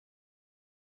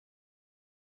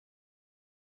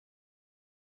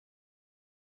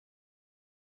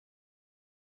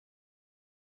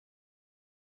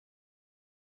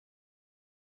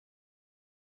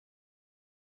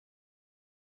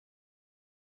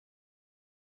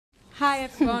Hi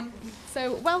everyone.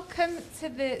 So welcome to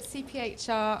the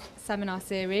CPHR seminar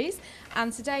series,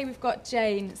 and today we've got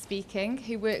Jane speaking,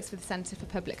 who works with the Centre for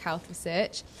Public Health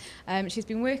Research. She's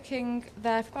been working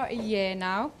there for about a year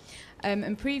now,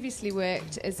 and previously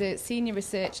worked as a senior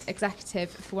research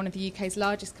executive for one of the UK's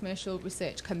largest commercial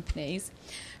research companies.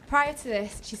 Prior to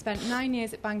this, she spent 9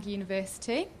 years at Bangor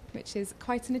University, which is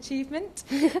quite an achievement.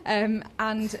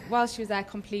 And while she was there,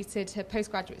 completed her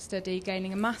postgraduate study,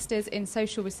 gaining a master's in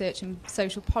social research and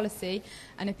social policy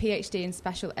and a PhD in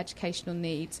special educational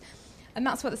needs. And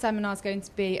that's what the seminar is going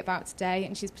to be about today.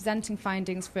 And she's presenting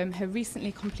findings from her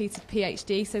recently completed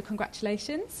PhD. So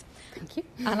congratulations. Thank you.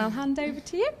 And I'll hand over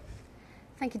to you.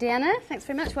 Thank you, Deanna. Thanks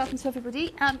very much. Welcome to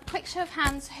everybody. Quick show of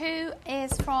hands. Who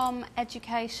is from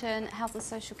education, health and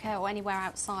social care, or anywhere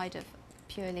outside of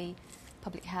purely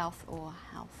public health or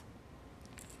health?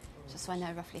 Just so I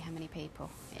know roughly how many people.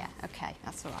 Yeah, okay,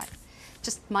 that's all right.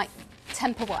 Just might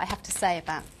temper what I have to say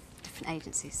about different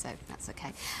agencies, so that's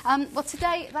okay. Well,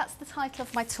 today, that's the title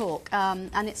of my talk,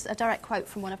 and it's a direct quote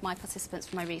from one of my participants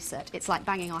from my research. It's like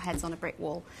banging our heads on a brick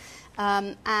wall.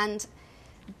 And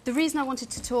the reason I wanted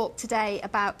to talk today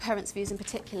about parents' views in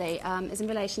particular is in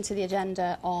relation to the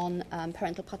agenda on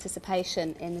parental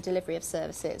participation in the delivery of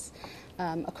services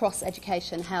across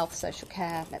education, health, social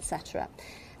care, etc.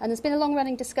 And there's been a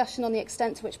long-running discussion on the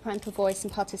extent to which parental voice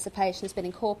and participation has been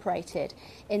incorporated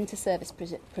into service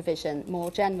provision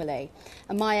more generally.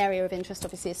 And my area of interest,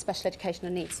 obviously, is special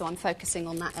educational needs, so I'm focusing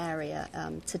on that area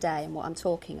today and what I'm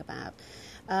talking about.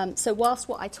 So whilst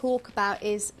what I talk about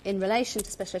is in relation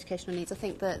to special educational needs, I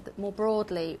think that more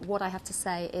broadly what I have to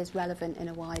say is relevant in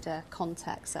a wider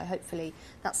context. So hopefully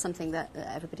that's something that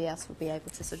everybody else will be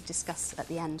able to sort of discuss at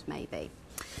the end maybe.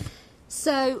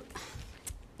 So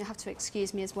you'll have to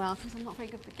excuse me as well because I'm not very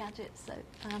good with gadgets, so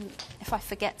if I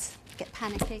forget, get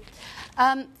panicky.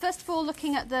 First of all,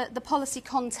 looking at the policy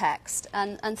context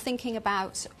and thinking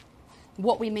about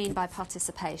what we mean by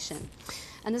participation.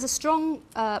 And there's a strong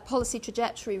policy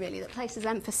trajectory, really, that places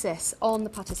emphasis on the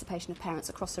participation of parents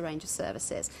across a range of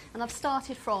services. And I've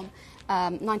started from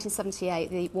 1978,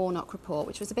 the Warnock Report,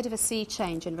 which was a bit of a sea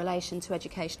change in relation to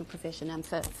educational provision and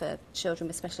for children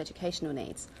with special educational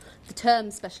needs. The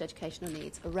term special educational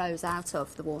needs arose out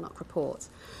of the Warnock Report.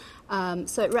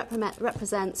 So it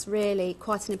represents really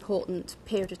quite an important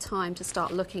period of time to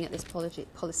start looking at this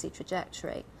policy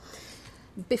trajectory.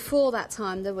 Before that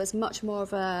time, there was much more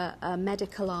of a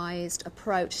medicalised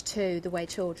approach to the way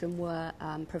children were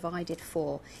provided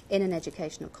for in an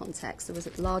educational context. There was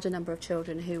a larger number of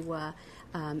children who were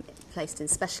placed in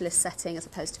specialist setting as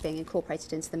opposed to being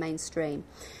incorporated into the mainstream.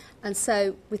 And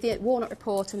so with the Warnock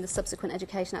Report and the subsequent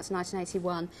Education Act of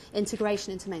 1981,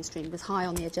 integration into mainstream was high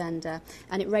on the agenda,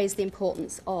 and it raised the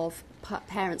importance of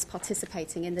parents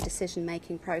participating in the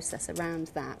decision-making process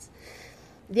around that.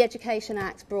 The Education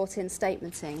Act brought in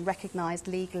statementing, recognised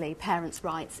legally parents'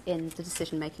 rights in the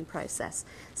decision-making process.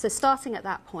 So starting at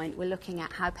that point, we're looking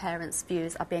at how parents'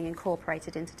 views are being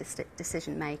incorporated into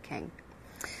decision-making.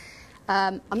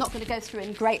 I'm not going to go through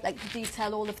in great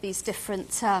detail all of these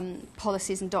different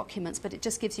policies and documents, but it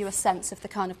just gives you a sense of the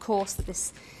kind of course that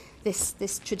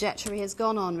this trajectory has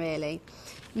gone on, really.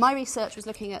 My research was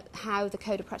looking at how the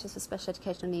Code of Practice for Special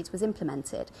Educational Needs was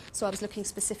implemented. So I was looking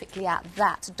specifically at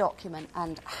that document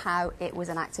and how it was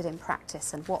enacted in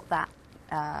practice and what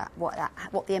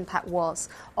the impact was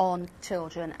on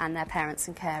children and their parents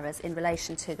and carers in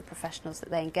relation to the professionals that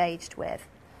they engaged with.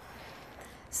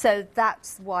 So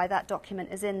that's why that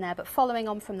document is in there. But following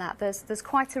on from that, there's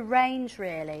quite a range,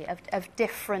 really, of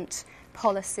different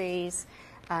policies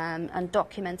and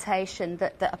documentation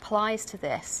that applies to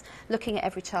this, looking at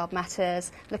Every Child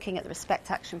Matters, looking at the Respect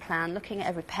Action Plan, looking at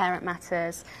Every Parent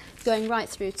Matters, going right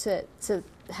through to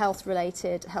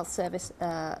health-related Health Service,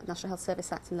 National Health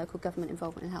Service Act and Local Government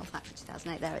Involvement in Health Act of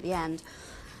 2008 there at the end.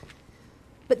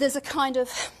 But there's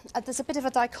a bit of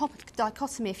a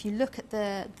dichotomy if you look at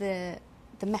the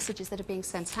messages that are being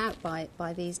sent out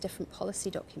by these different policy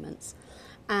documents.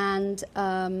 And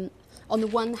on the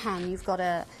one hand, you've got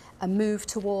a move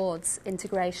towards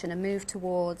integration, a move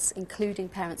towards including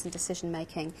parents in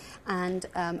decision-making, and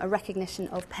a recognition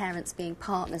of parents being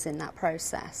partners in that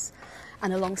process.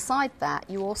 And alongside that,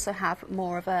 you also have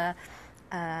more of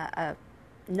a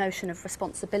notion of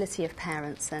responsibility of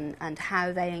parents and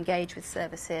how they engage with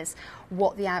services,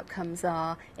 what the outcomes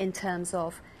are in terms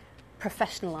of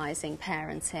professionalising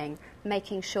parenting,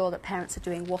 making sure that parents are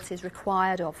doing what is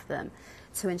required of them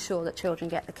to ensure that children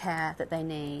get the care that they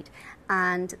need.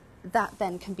 And that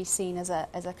then can be seen as a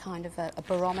kind of a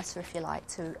barometer, if you like,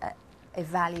 to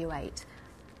evaluate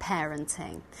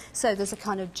parenting. So there's a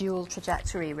kind of dual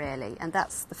trajectory really, and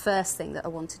that's the first thing that I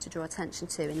wanted to draw attention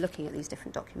to in looking at these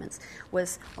different documents,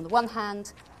 was on the one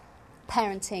hand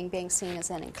parenting being seen as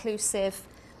an inclusive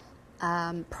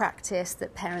practice,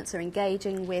 that parents are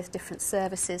engaging with different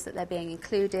services, that they're being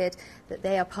included, that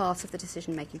they are part of the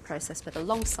decision-making process, but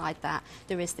alongside that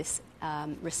there is this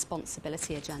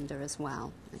responsibility agenda as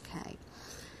well. Okay.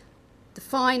 The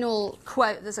final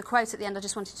quote, there's a quote at the end I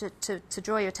just wanted to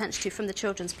draw your attention to from the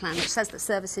Children's Plan, which says that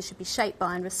services should be shaped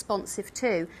by and responsive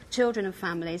to children and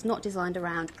families, not designed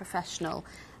around professional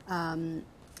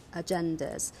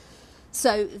agendas.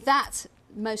 So that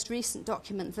most recent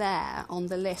document there on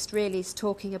the list really is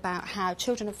talking about how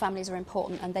children and families are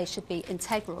important and they should be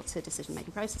integral to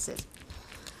decision-making processes.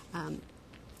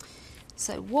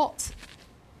 So what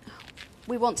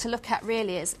we want to look at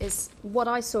really is what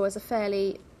I saw as a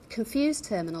fairly confused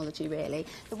terminology really.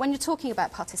 But when you're talking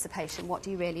about participation, what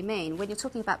do you really mean? When you're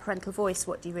talking about parental voice,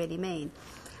 what do you really mean?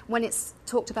 When it's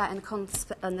talked about in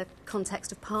the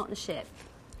context of partnership,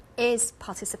 is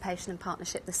participation and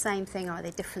partnership the same thing? Are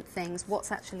they different things?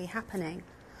 What's actually happening?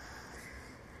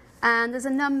 And there's a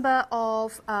number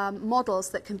of models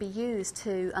that can be used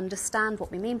to understand what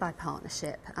we mean by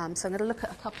partnership. So I'm going to look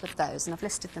at a couple of those, and I've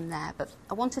listed them there. But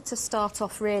I wanted to start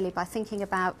off really by thinking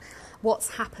about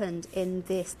what's happened in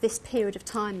this period of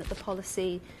time that the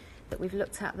policy that we've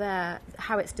looked at there,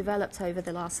 how it's developed over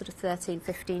the last sort of 13,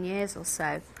 15 years or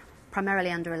so, primarily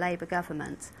under a Labour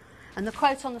government. And the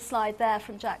quote on the slide there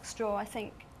from Jack Straw, I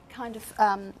think, kind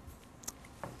of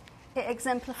it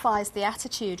exemplifies the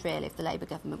attitude, really, of the Labour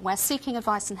government, where seeking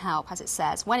advice and help, as it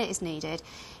says, when it is needed,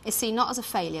 is seen not as a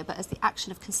failure, but as the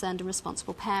action of concerned and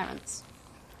responsible parents.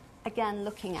 Again,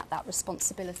 looking at that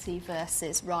responsibility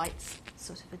versus rights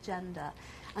sort of agenda.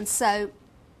 And so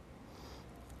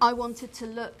I wanted to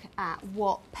look at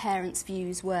what parents'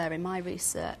 views were in my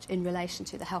research in relation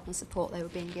to the help and support they were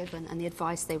being given and the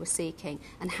advice they were seeking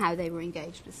and how they were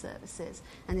engaged with services.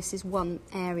 And this is one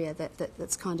area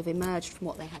that's kind of emerged from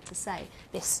what they had to say,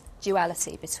 this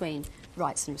duality between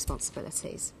rights and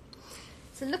responsibilities.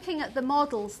 So looking at the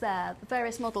models there, the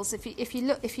various models, if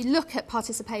you look at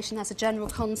participation as a general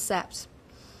concept,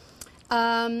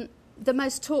 the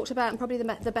most talked about and probably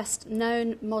the best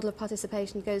known model of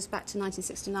participation goes back to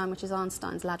 1969, which is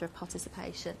Einstein's ladder of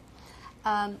participation.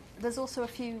 There's also a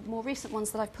few more recent ones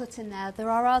that I've put in there.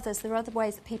 There are others. There are other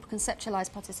ways that people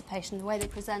conceptualise participation, the way they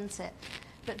present it.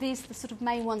 But these are the sort of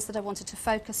main ones that I wanted to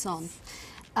focus on.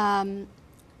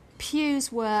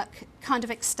 Pugh's work kind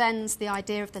of extends the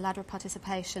idea of the ladder of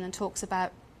participation and talks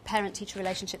about parent-teacher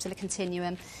relationships in a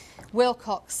continuum.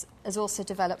 Wilcox has also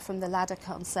developed from the ladder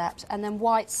concept, and then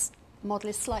White's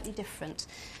model is slightly different.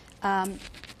 And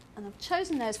I've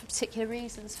chosen those for particular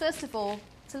reasons. First of all,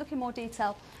 to look in more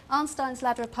detail, Einstein's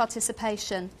ladder of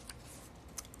participation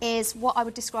is what I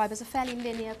would describe as a fairly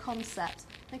linear concept.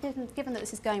 Now, given that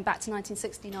this is going back to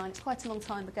 1969, it's quite a long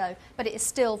time ago, but it is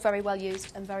still very well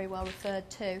used and very well referred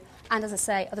to. And as I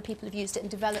say, other people have used it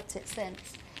and developed it since.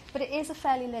 But it is a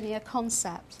fairly linear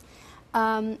concept.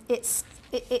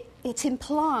 It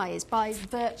implies, by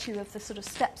virtue of the sort of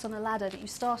steps on a ladder, that you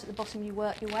start at the bottom, you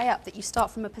work your way up, that you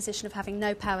start from a position of having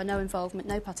no power, no involvement,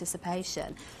 no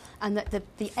participation, and that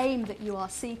the aim that you are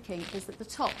seeking is at the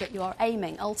top, that you are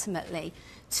aiming ultimately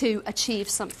to achieve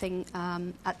something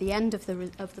at the end of the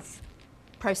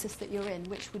process that you're in,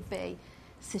 which would be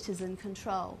citizen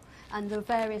control. And the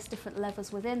various different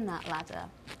levels within that ladder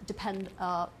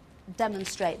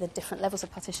demonstrate the different levels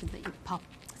of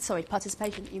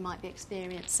participation that you might be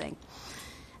experiencing.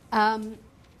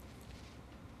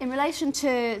 In relation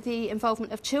to the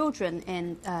involvement of children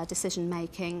in decision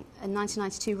making, in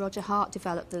 1992 Roger Hart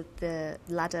developed the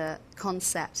ladder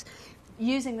concept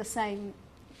using the same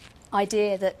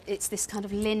idea that it's this kind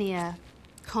of linear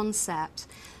concept.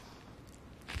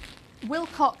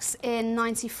 Wilcox in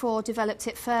 94 developed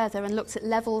it further and looked at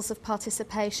levels of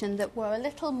participation that were a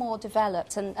little more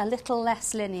developed and a little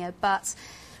less linear, but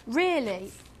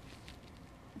really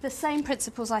the same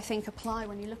principles, I think, apply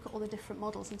when you look at all the different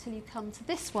models until you come to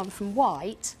this one from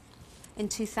White in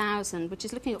 2000, which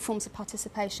is looking at forms of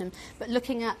participation, but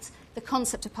looking at the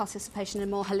concept of participation in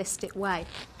a more holistic way.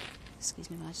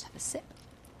 Excuse me, I just have a sip.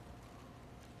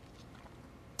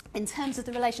 In terms of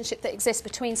the relationship that exists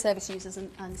between service users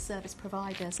and service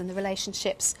providers and the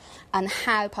relationships and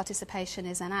how participation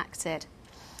is enacted,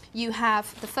 you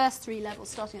have the first three levels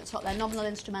starting at the top there, nominal,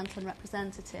 instrumental and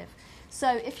representative. So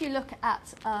if you look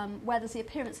at where there's the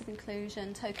appearance of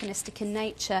inclusion, tokenistic in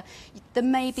nature, there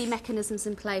may be mechanisms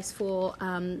in place for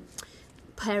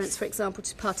parents, for example,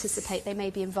 to participate, they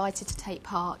may be invited to take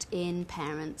part in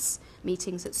parents'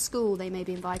 meetings at school. They may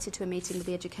be invited to a meeting with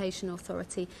the education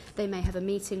authority. They may have a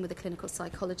meeting with a clinical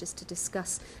psychologist to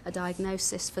discuss a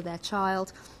diagnosis for their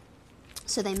child.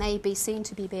 So they may be seen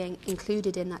to be being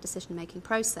included in that decision-making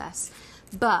process.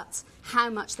 But how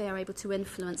much they are able to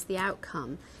influence the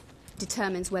outcome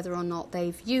determines whether or not they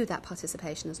view that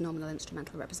participation as nominal,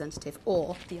 instrumental, representative,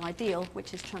 or the ideal,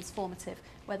 which is transformative,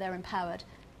 where they're empowered,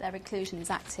 their inclusion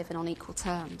is active and on equal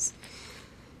terms.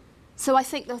 So I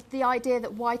think that the idea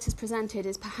that White has presented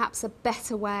is perhaps a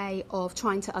better way of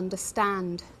trying to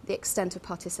understand the extent of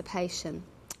participation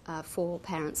for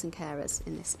parents and carers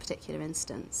in this particular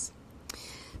instance.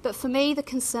 But for me, the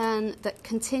concern that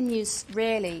continues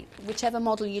really, whichever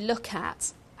model you look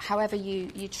at, however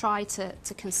you try to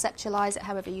conceptualise it,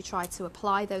 however you try to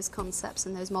apply those concepts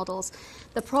and those models,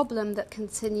 the problem that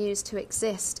continues to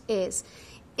exist is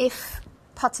if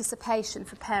participation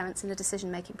for parents in the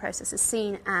decision-making process is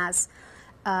seen as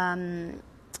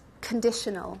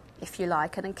conditional, if you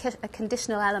like, and a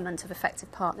conditional element of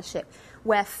effective partnership,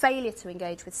 where failure to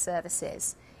engage with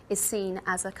services is seen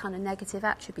as a kind of negative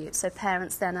attribute. So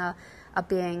parents then are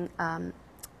being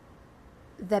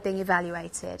they're being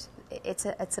evaluated. It's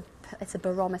a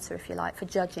barometer, if you like, for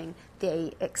judging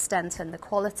the extent and the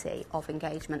quality of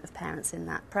engagement of parents in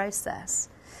that process.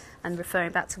 And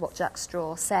referring back to what Jack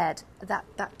Straw said,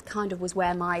 that kind of was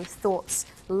where my thoughts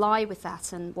lie with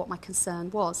that and what my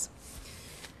concern was.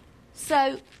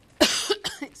 So,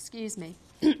 excuse me.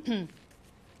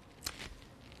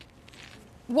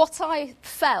 What I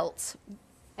felt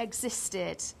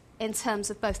existed in terms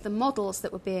of both the models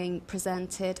that were being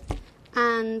presented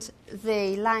and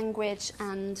the language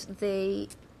and the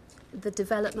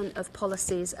development of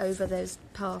policies over those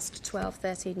past 12,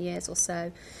 13 years or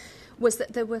so was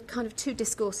that there were kind of two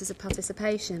discourses of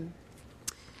participation.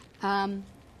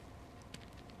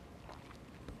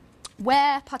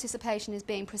 Where participation is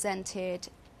being presented,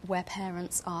 where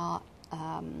parents are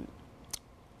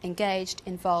engaged,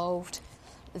 involved,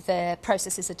 the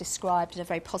processes are described in a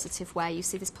very positive way. You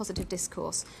see this positive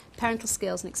discourse. Parental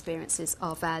skills and experiences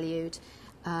are valued.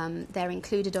 They're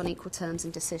included on equal terms in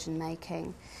decision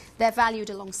making. They're valued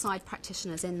alongside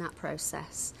practitioners in that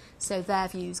process, so their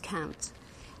views count.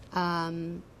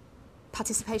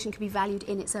 Participation can be valued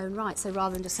in its own right, so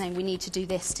rather than just saying we need to do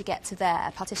this to get to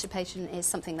there, participation is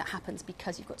something that happens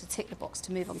because you've got to tick the box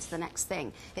to move on to the next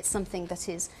thing. It's something that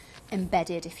is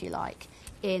embedded, if you like,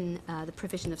 in the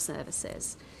provision of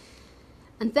services.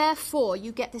 And therefore,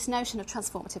 you get this notion of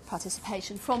transformative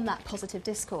participation from that positive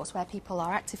discourse where people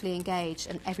are actively engaged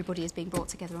and everybody is being brought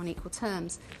together on equal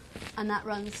terms. And that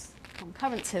runs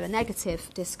concurrent to a negative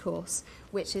discourse,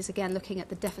 which is again looking at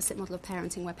the deficit model of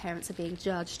parenting where parents are being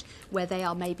judged, where they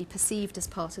are maybe perceived as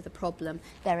part of the problem.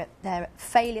 Their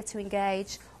failure to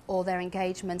engage or their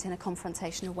engagement in a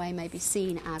confrontational way may be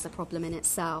seen as a problem in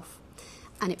itself.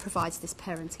 And it provides this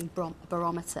parenting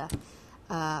barometer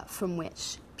from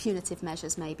which punitive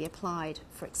measures may be applied.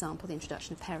 For example, the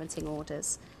introduction of parenting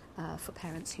orders for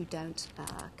parents who don't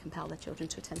compel their children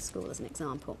to attend school, as an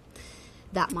example.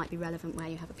 That might be relevant where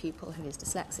you have a pupil who is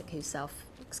dyslexic, who's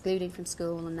self-excluding from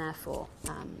school, and therefore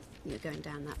you're going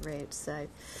down that route. So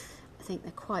I think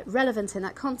they're quite relevant in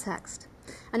that context.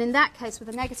 And in that case, with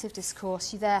a negative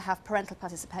discourse, you there have parental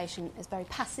participation is very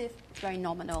passive, it's very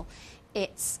nominal.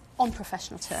 It's on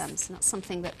professional terms, and that's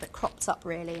something that cropped up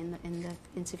really in the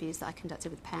interviews that I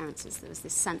conducted with parents, is there was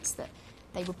this sense that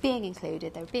they were being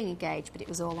included, they were being engaged, but it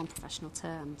was all on professional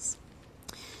terms.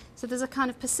 So there's a kind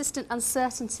of persistent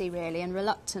uncertainty really and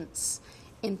reluctance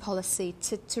in policy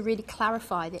to really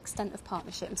clarify the extent of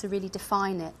partnership and to really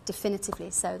define it definitively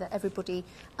so that everybody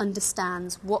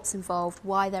understands what's involved,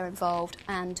 why they're involved,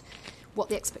 and what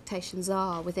the expectations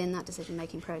are within that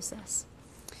decision-making process.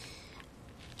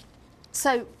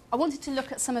 So I wanted to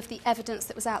look at some of the evidence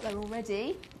that was out there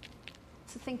already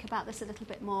to think about this a little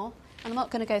bit more. And I'm not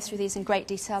going to go through these in great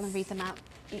detail and read them out,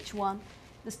 each one.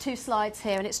 There's 2 slides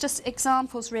here, and it's just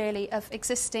examples really of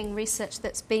existing research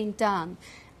that's been done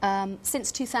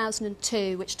since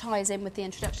 2002, which ties in with the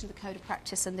introduction of the Code of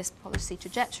Practice and this policy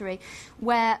trajectory,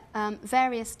 where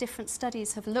various different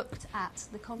studies have looked at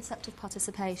the concept of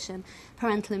participation,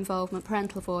 parental involvement,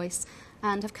 parental voice,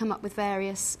 and have come up with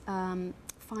various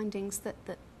findings that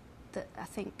I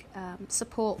think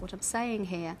support what I'm saying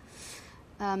here.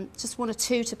 Just 1 or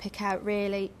 2 to pick out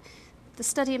really. The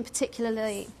study in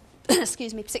particularly,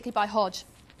 particularly by Hodge,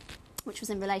 which was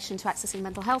in relation to accessing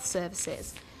mental health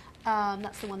services.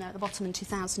 That's the one there at the bottom in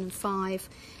 2005.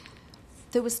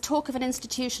 there was talk of an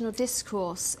institutional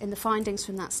discourse in the findings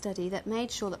from that study that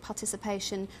made sure that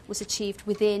participation was achieved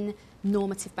within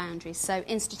normative boundaries. So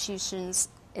institutions,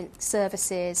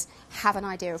 services have an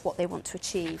idea of what they want to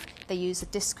achieve. They use a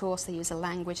discourse, they use a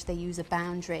language, they use a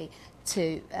boundary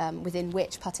to within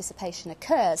which participation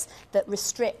occurs that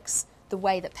restricts the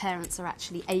way that parents are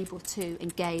actually able to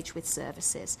engage with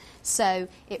services. So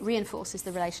it reinforces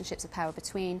the relationships of power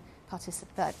between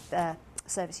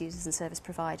service users and service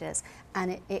providers,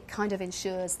 and it kind of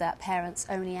ensures that parents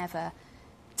only ever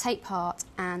take part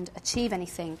and achieve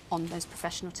anything on those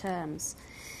professional terms.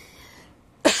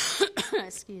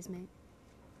 Excuse me.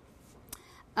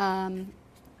 On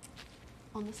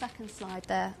the second slide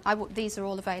there, these are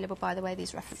all available, by the way,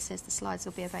 these references. The slides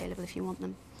will be available if you want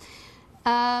them.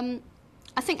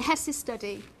 I think Hess's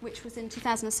study, which was in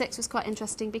 2006, was quite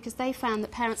interesting because they found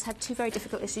that parents had two very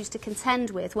difficult issues to contend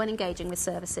with when engaging with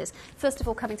services. First of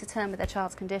all, coming to terms with their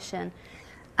child's condition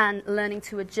and learning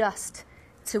to adjust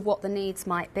to what the needs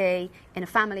might be in a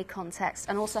family context,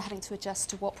 and also having to adjust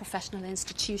to what professional and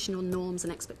institutional norms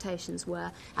and expectations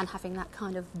were, and having that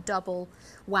kind of double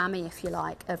whammy, if you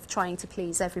like, of trying to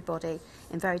please everybody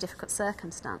in very difficult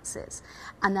circumstances,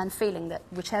 and then feeling that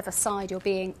whichever side you're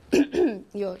being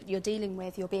you're dealing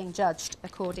with, you're being judged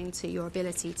according to your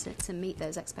ability to meet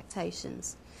those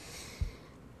expectations.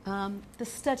 The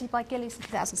study by Gillies in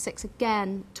 2006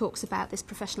 again talks about this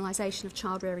professionalisation of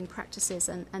child rearing practices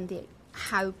and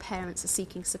how parents are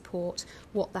seeking support,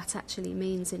 what that actually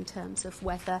means in terms of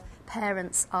whether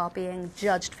parents are being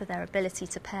judged for their ability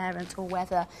to parent or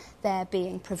whether they're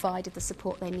being provided the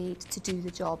support they need to do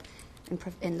the job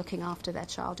in looking after their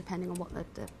child, depending on what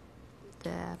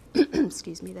their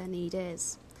excuse me, their need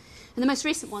is. And the most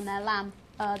recent one there,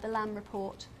 the Lamb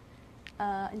report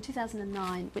in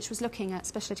 2009, which was looking at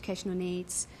special educational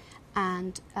needs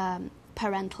and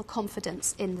parental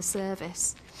confidence in the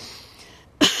service.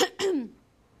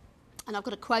 And I've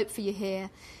got a quote for you here,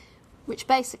 which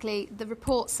basically the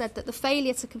report said that the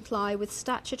failure to comply with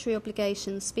statutory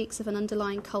obligations speaks of an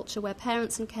underlying culture where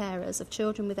parents and carers of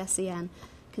children with SEN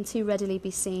can too readily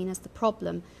be seen as the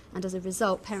problem, and as a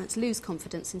result parents lose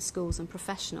confidence in schools and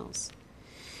professionals.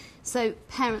 So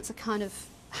parents are kind of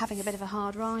having a bit of a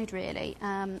hard ride, really,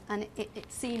 and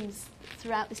it seems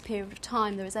throughout this period of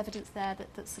time there is evidence there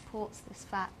that supports this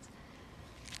fact.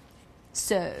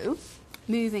 So,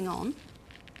 moving on.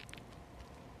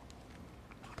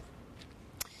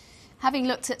 Having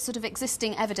looked at sort of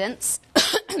existing evidence,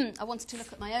 I wanted to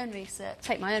look at my own research,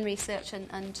 take my own research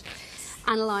and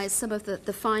analyse some of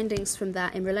the findings from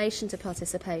that in relation to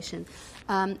participation.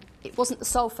 It wasn't the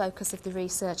sole focus of the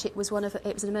research. It was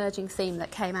an emerging theme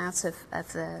that came out of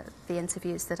the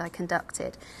interviews that I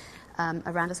conducted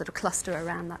around a sort of cluster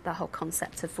around that whole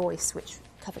concept of voice, which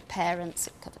covered parents,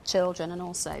 it covered children, and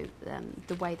also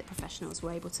the way that professionals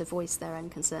were able to voice their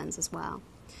own concerns as well.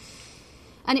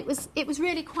 And it was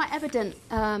really quite evident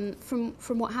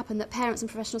from what happened that parents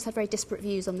and professionals had very disparate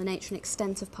views on the nature and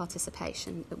extent of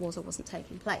participation that was or wasn't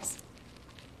taking place.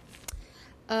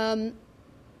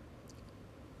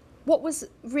 What was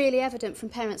really evident from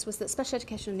parents was that special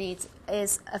educational needs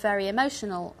is a very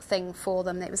emotional thing for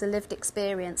them. It was a lived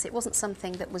experience. It wasn't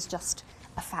something that was just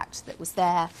a fact that was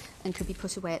there and could be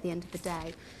put away at the end of the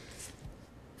day.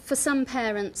 For some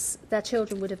parents, their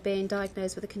children would have been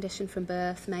diagnosed with a condition from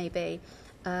birth, maybe.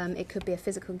 It could be a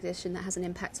physical condition that has an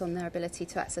impact on their ability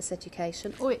to access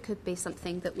education, or it could be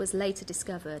something that was later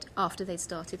discovered after they'd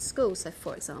started school. So,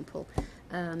 for example,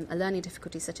 a learning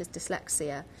difficulty such as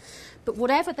dyslexia. But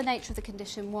whatever the nature of the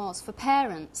condition was, for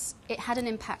parents, it had an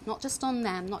impact not just on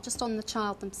them, not just on the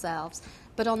child themselves,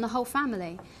 but on the whole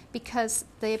family, because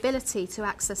the ability to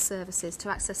access services, to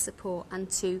access support, and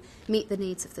to meet the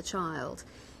needs of the child,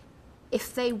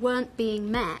 if they weren't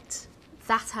being met,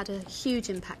 that had a huge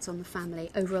impact on the family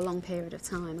over a long period of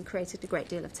time and created a great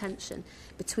deal of tension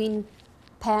between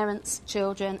parents,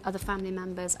 children, other family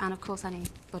members, and of course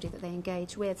anybody that they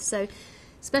engage with. So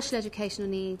special educational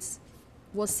needs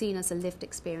was seen as a lived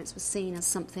experience, was seen as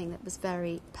something that was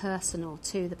very personal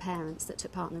to the parents that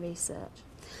took part in the research.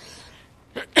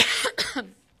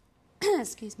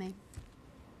 Excuse me.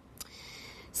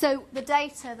 So the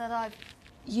data that I've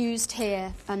used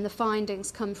here and the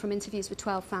findings come from interviews with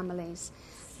 12 families.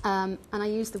 And I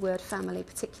use the word family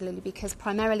particularly because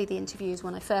primarily the interviews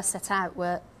when I first set out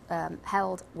were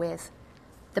held with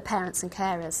the parents and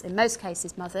carers. In most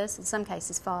cases mothers, in some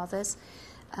cases fathers,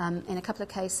 in a couple of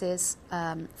cases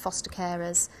foster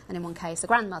carers, and in one case a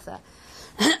grandmother.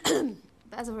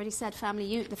 But as I already said,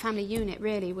 the family unit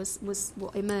really was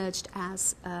what emerged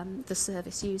as the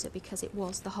service user because it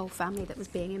was the whole family that was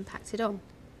being impacted on.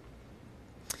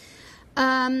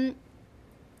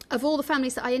 Of all the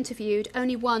families that I interviewed,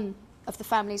 only one of the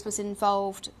families was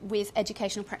involved with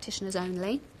educational practitioners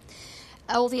only.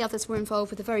 All the others were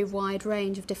involved with a very wide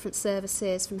range of different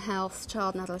services, from health,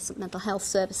 child and adolescent mental health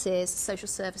services, social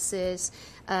services,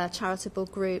 charitable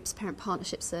groups, parent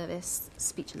partnership service,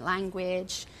 speech and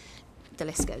language, the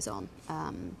list goes on.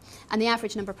 And the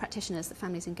average number of practitioners that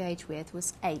families engage with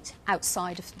was 8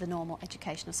 outside of the normal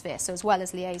educational sphere. So as well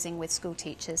as liaising with school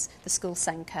teachers, the school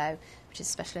SENCO, which is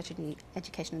Special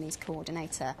Educational Needs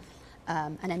Coordinator,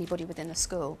 and anybody within the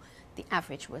school, the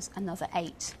average was another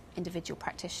 8 individual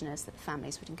practitioners that the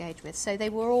families would engage with. So they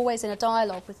were always in a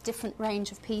dialogue with different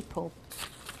range of people,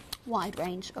 wide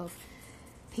range of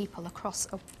people across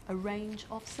a range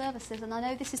of services. And I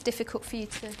know this is difficult for you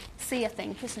to see, I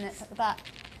think, isn't it, at the back?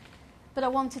 But I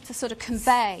wanted to sort of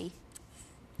convey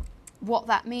what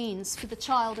that means for the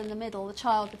child in the middle, the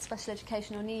child with special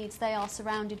educational needs. They are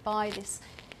surrounded by this,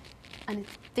 and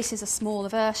this is a smaller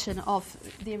version of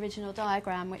the original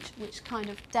diagram, which kind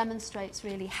of demonstrates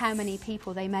really how many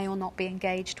people they may or not be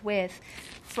engaged with,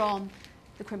 from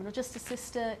the criminal justice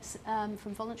system,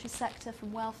 from voluntary sector,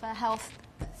 from welfare, health.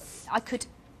 I could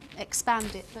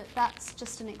expand it, but that's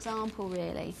just an example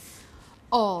really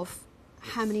of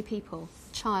how many people,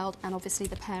 child and obviously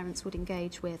the parents, would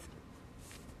engage with.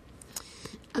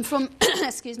 And from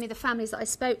the families that I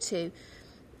spoke to,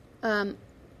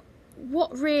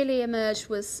 what really emerged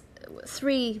was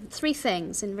three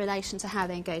things in relation to how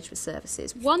they engage with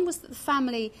services. One was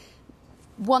that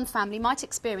one family might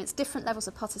experience different levels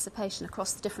of participation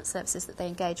across the different services that they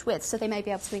engage with. So they may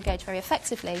be able to engage very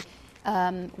effectively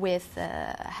with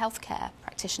healthcare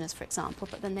practitioners, for example,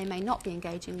 but then they may not be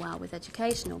engaging well with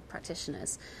educational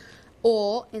practitioners.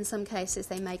 Or, in some cases,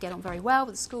 they may get on very well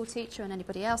with the school teacher and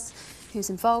anybody else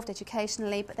who's involved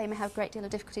educationally, but they may have a great deal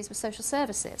of difficulties with social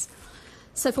services.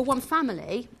 So for one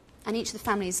family, and each of the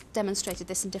families demonstrated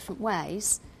this in different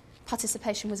ways,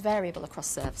 participation was variable across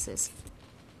services.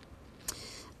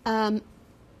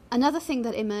 Another thing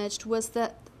that emerged was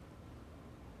that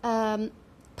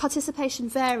participation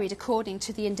varied according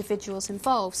to the individuals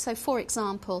involved. So, for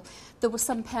example, there were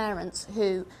some parents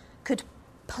who could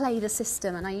play the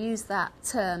system, and I use that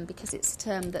term because it's a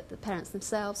term that the parents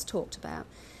themselves talked about.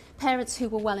 Parents who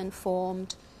were well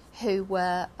informed, who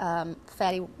were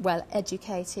fairly well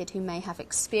educated, who may have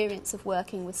experience of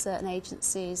working with certain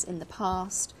agencies in the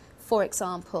past. For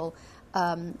example,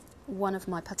 one of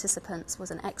my participants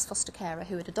was an ex-foster carer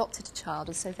who had adopted a child,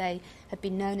 and so they had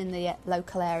been known in the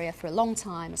local area for a long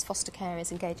time as foster carers,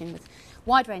 engaging with a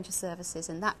wide range of services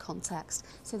in that context.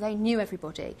 So they knew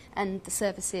everybody, and the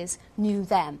services knew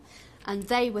them, and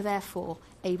they were therefore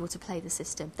able to play the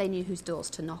system. They knew whose doors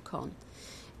to knock on.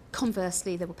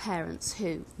 Conversely, there were parents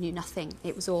who knew nothing.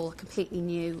 It was all a completely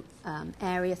new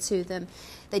area to them.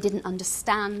 They didn't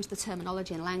understand the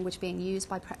terminology and language being used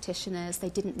by practitioners. They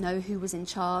didn't know who was in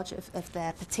charge of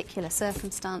their particular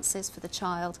circumstances for the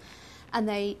child. And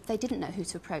they didn't know who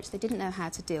to approach. They didn't know how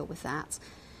to deal with that.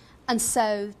 And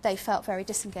so they felt very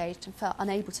disengaged and felt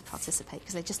unable to participate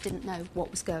because they just didn't know what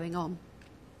was going on.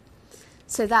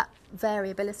 So that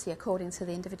variability according to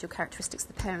the individual characteristics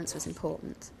of the parents was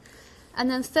important. And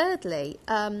then thirdly,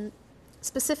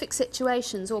 specific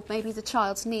situations or maybe the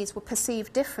child's needs were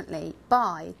perceived differently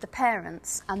by the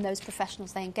parents and those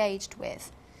professionals they engaged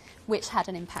with, which had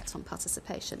an impact on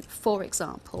participation. For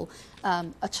example,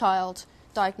 a child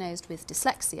diagnosed with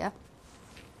dyslexia,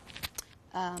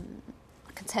 I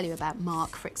can tell you about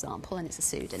Mark, for example, and it's a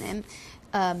pseudonym,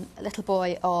 a little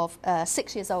boy of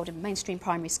 6 years old in mainstream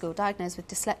primary school diagnosed with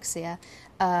dyslexia,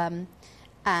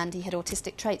 and he had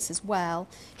autistic traits as well.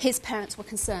 His parents were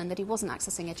concerned that he wasn't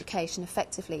accessing education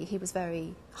effectively. He was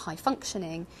very high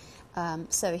functioning,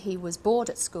 so he was bored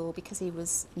at school because he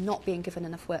was not being given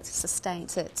enough work to sustain,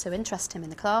 to interest him in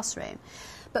the classroom.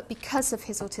 But because of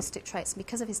his autistic traits and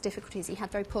because of his difficulties, he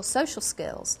had very poor social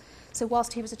skills. So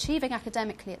whilst he was achieving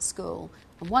academically at school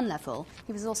on one level,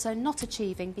 he was also not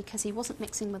achieving because he wasn't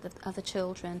mixing with other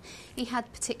children. He had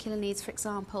particular needs. For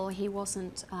example, he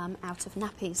wasn't out of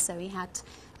nappies, so he had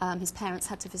his parents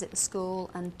had to visit the school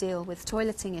and deal with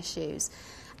toileting issues.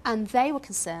 And they were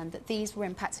concerned that these were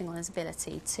impacting on his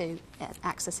ability to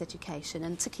access education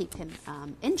and to keep him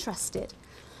interested.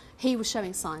 He was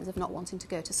showing signs of not wanting to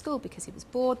go to school because he was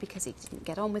bored, because he didn't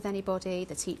get on with anybody.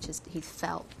 The teachers, he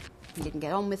felt he didn't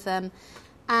get on with them.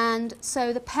 And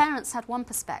so the parents had one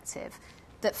perspective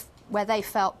that where they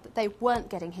felt that they weren't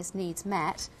getting his needs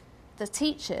met. The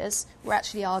teachers were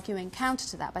actually arguing counter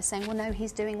to that by saying, well, no,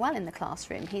 he's doing well in the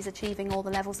classroom. He's achieving all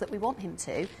the levels that we want him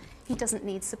to. He doesn't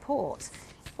need support.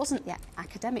 It wasn't the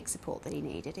academic support that he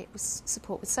needed. It was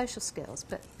support with social skills.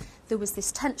 But there was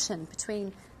this tension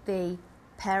between the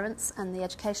parents and the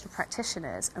educational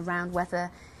practitioners around whether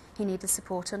he needed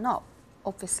support or not.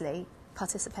 Obviously,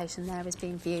 participation there is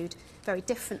being viewed very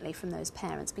differently from those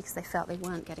parents because they felt they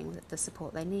weren't getting the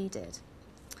support they needed.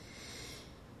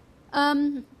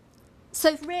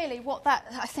 So really what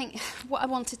I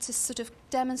wanted to sort of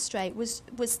demonstrate was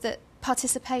that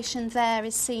participation there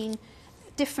is seen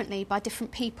differently by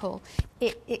different people.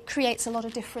 It creates a lot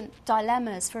of different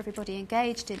dilemmas for everybody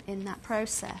engaged in that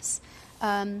process,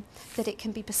 that it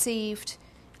can be perceived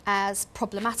as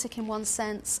problematic in one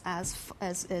sense, as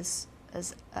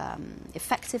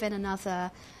effective in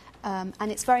another,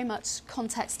 and it's very much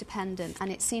context dependent,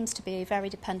 and it seems to be very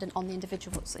dependent on the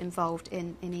individuals involved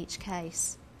in each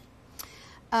case.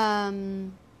 How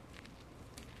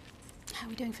are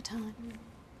we doing for time?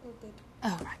 All good.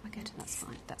 Oh, right, we're good. That's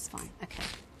fine. Okay.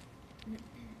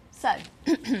 So,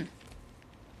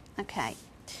 okay.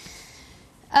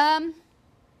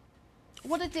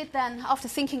 What I did then, after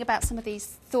thinking about some of these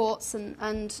thoughts and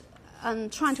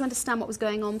trying to understand what was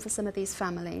going on for some of these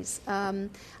families, I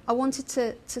wanted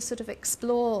to sort of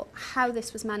explore how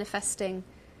this was manifesting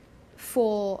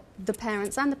for the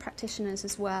parents and the practitioners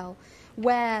as well,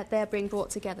 where they're being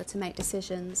brought together to make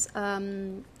decisions.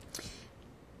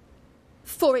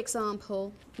 For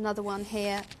example, another one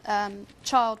here,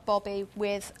 child Bobby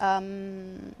with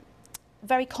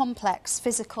very complex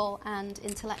physical and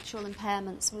intellectual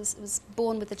impairments, was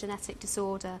born with a genetic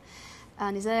disorder,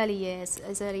 and his early years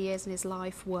in his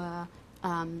life were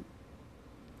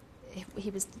he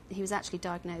was actually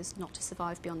diagnosed not to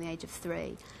survive beyond the age of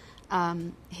 3.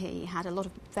 He had a lot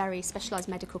of very specialised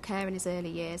medical care in his early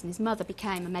years, and his mother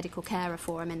became a medical carer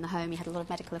for him in the home. He had a lot of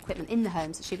medical equipment in the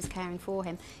homes that she was caring for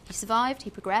him. He survived, he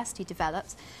progressed, he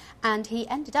developed, and he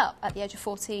ended up, at the age of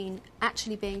 14,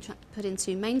 actually being put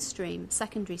into mainstream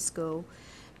secondary school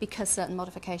because certain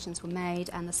modifications were made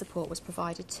and the support was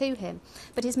provided to him.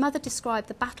 But his mother described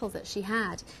the battle that she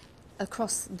had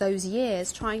across those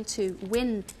years trying to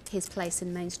win his place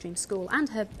in mainstream school and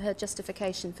her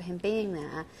justification for him being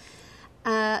there.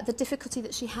 The difficulty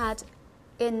that she had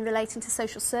in relating to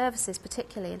social services,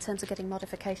 particularly in terms of getting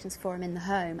modifications for him in the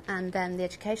home, and then the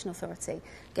Education Authority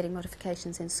getting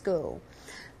modifications in school,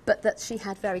 but that she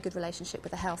had very good relationship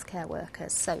with the healthcare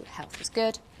workers. So health was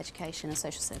good, education and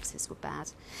social services were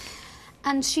bad.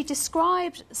 And she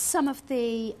described some of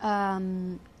the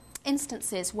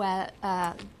instances where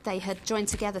they had joined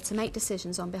together to make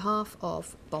decisions on behalf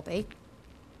of Bobby,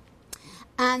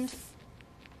 and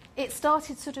it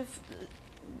started sort of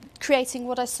creating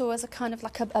what I saw as a kind of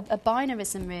like a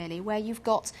binarism, really, where you've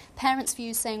got parents'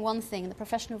 views saying one thing and the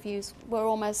professional views were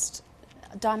almost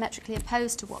diametrically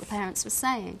opposed to what the parents were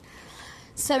saying.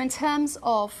 So in terms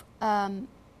of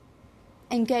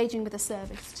engaging with the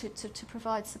service to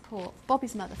provide support,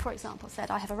 Bobby's mother, for example,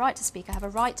 said, I have a right to speak, I have a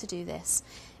right to do this.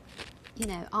 You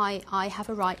know, I have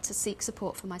a right to seek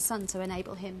support for my son to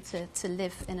enable him to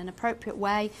live in an appropriate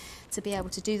way, to be able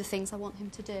to do the things I want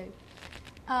him to do.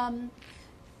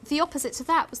 The opposite to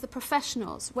that was the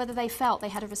professionals, whether they felt they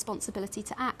had a responsibility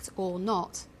to act or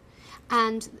not.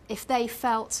 And if they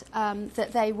felt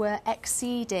that they were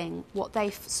exceeding what they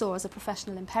saw as a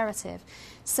professional imperative.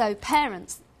 So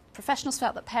professionals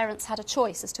felt that parents had a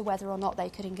choice as to whether or not they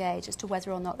could engage, as to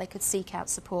whether or not they could seek out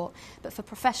support. But for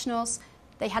professionals,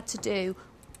 they had to do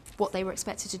what they were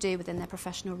expected to do within their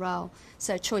professional role.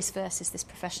 So choice versus this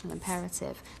professional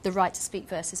imperative, the right to speak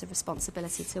versus a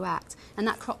responsibility to act. And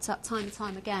that cropped up time and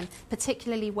time again,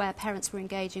 particularly where parents were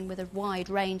engaging with a wide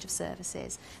range of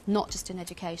services, not just in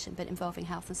education, but involving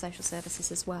health and social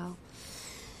services as well.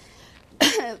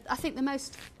 I think the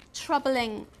most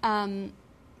troubling comment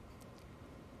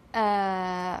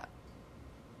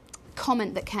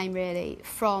that came really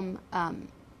from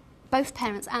both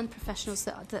parents and professionals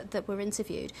that were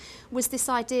interviewed was this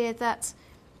idea that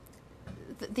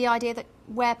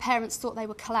where parents thought they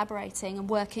were collaborating and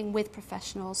working with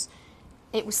professionals,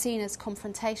 it was seen as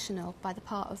confrontational by the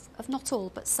part of not all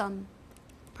but some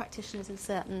practitioners in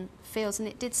certain fields, and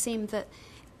it did seem that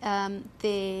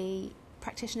the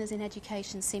practitioners in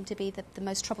education seemed to be the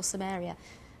most troublesome area.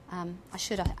 I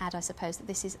should add, I suppose, that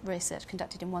this is research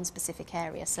conducted in one specific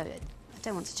area, so I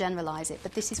don't want to generalise it,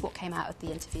 but this is what came out of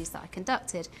the interviews that I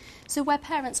conducted. So where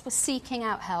parents were seeking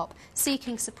out help,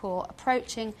 seeking support,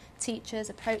 approaching teachers,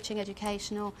 approaching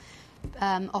educational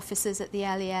officers at the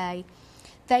LEA,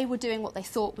 they were doing what they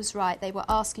thought was right. They were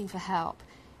asking for help.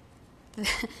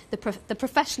 The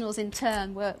professionals, in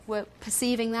turn, were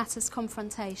perceiving that as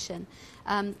confrontation.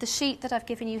 The sheet that I've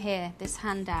given you here, this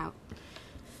handout,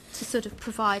 to sort of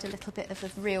provide a little bit of a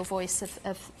real voice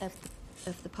of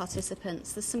the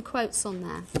participants. There's some quotes on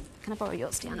there. Can I borrow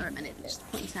yours, Diana, a minute? Just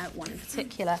point out one in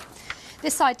particular.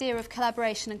 this idea of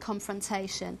collaboration and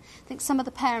confrontation. I think some of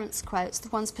the parents' quotes, the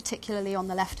ones particularly on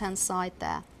the left-hand side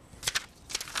there,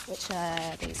 which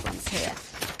are these ones here,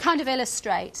 kind of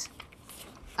illustrate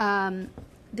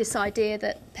this idea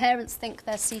that parents think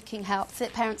they're seeking help,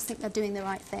 that parents think they're doing the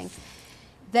right thing.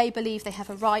 They believe they have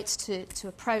a right to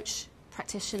approach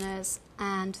practitioners,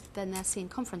 and then they're seen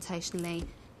confrontationally.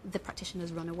 The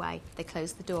practitioners run away. They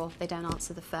close the door. They don't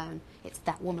answer the phone. It's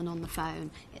that woman on the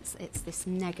phone. It's this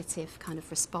negative kind of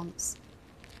response.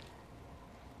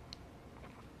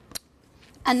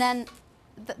 And then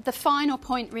the final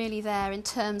point really there in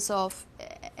terms of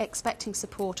expecting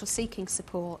support or seeking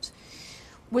support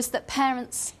was that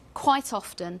parents quite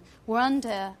often were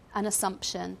under an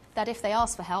assumption that if they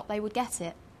asked for help, they would get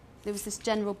it. There was this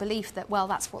general belief that, well,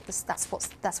 that's what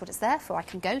it's there for. I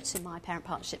can go to my parent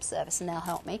partnership service and they'll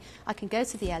help me. I can go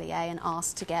to the LEA and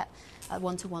ask to get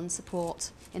one-to-one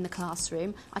support in the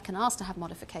classroom. I can ask to have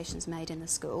modifications made in the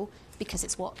school because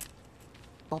it's what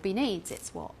Bobby needs,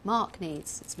 it's what Mark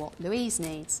needs, it's what Louise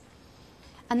needs.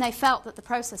 And they felt that the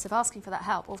process of asking for that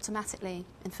help automatically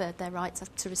inferred their right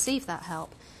to receive that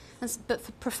help. But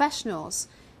for professionals,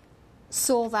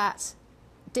 saw that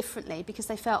differently because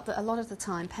they felt that a lot of the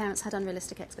time parents had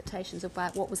unrealistic expectations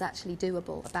about what was actually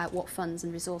doable, about what funds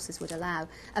and resources would allow,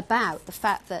 about the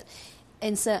fact that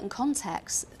in certain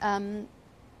contexts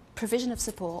provision of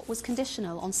support was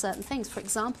conditional on certain things. For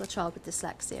example, a child with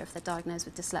dyslexia, if they're diagnosed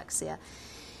with dyslexia,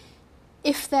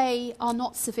 if they are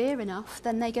not severe enough,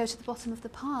 then they go to the bottom of the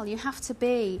pile. You have to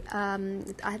be,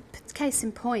 case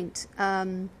in point,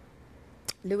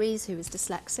 Louise, who is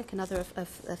dyslexic, another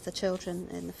of the children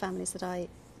in the families that I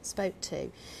spoke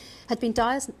to, had been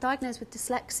diagnosed with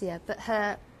dyslexia, but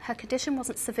her condition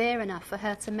wasn't severe enough for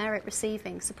her to merit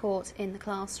receiving support in the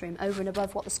classroom over and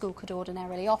above what the school could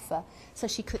ordinarily offer. So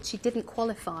she didn't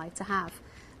qualify to have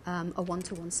a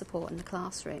one-to-one support in the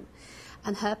classroom.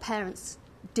 And her parents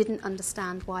didn't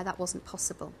understand why that wasn't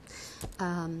possible.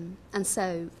 And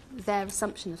so their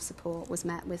assumption of support was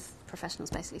met with professionals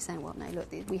basically saying, well, no, look,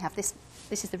 we have this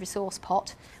is the resource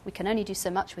pot, we can only do so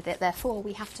much with it, therefore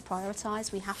we have to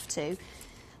prioritise, we have to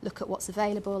look at what's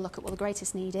available, look at what the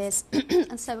greatest need is,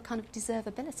 and so a kind of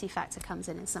deservability factor comes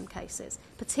in some cases,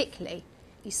 particularly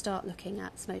you start looking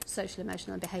at social,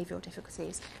 emotional and behavioural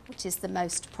difficulties, which is the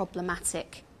most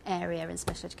problematic area in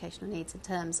special educational needs in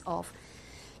terms of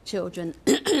children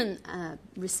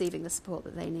receiving the support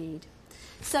that they need.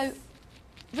 So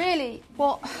really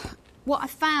what I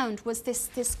found was this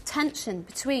tension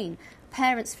between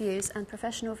parents' views and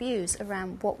professional views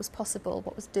around what was possible,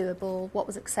 what was doable, what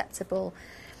was acceptable,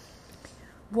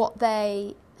 what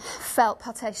they felt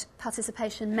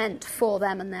participation meant for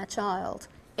them and their child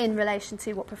in relation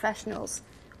to what professionals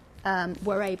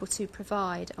were able to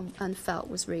provide and felt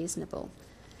was reasonable.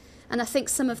 And I think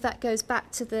some of that goes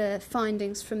back to the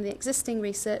findings from the existing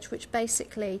research, which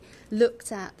basically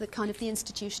looked at the kind of the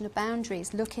institutional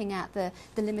boundaries, looking at the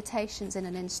limitations in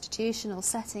an institutional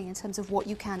setting in terms of what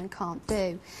you can and can't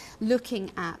do,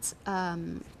 looking at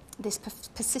this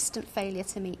persistent failure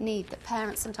to meet need, that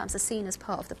parents sometimes are seen as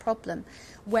part of the problem,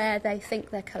 where they think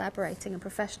they're collaborating and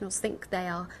professionals think they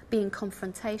are being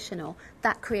confrontational.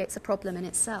 That creates a problem in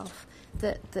itself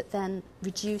that then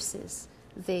reduces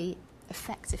the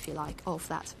effect, if you like, of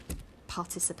that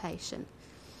participation.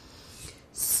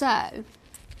 So,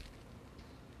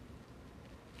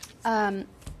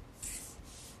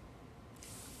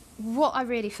 what I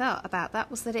really felt about that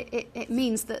was that it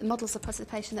means that models of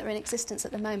participation that are in existence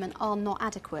at the moment are not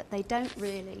adequate. They don't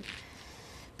really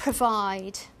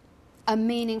provide a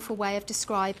meaningful way of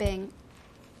describing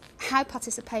how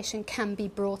participation can be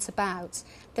brought about.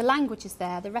 The language is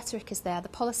there, the rhetoric is there, the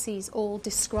policies all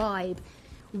describe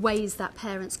ways that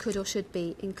parents could or should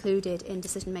be included in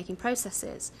decision-making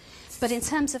processes. But in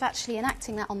terms of actually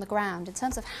enacting that on the ground, in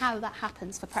terms of how that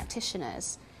happens for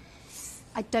practitioners,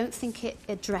 I don't think it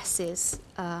addresses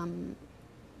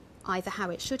either how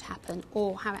it should happen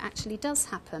or how it actually does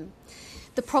happen.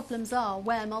 The problems are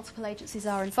where multiple agencies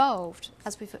are involved.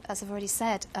 As I've already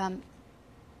said,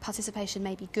 participation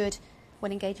may be good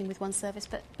when engaging with one service,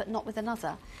 but not with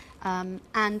another.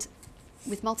 And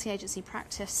with multi-agency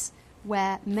practice,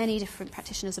 where many different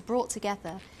practitioners are brought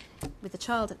together with the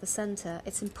child at the centre,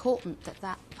 it's important that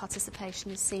that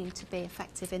participation is seen to be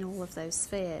effective in all of those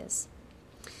spheres.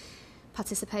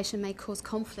 Participation may cause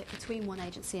conflict between one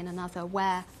agency and another,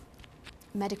 where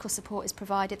medical support is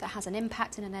provided that has an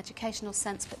impact in an educational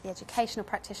sense, but the educational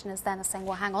practitioners then are saying,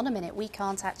 well, hang on a minute, we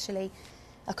can't actually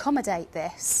accommodate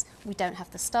this. We don't have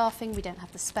the staffing, we don't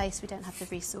have the space, we don't have the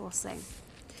resourcing.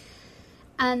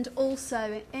 And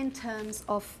also, in terms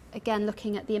of, again,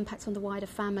 looking at the impact on the wider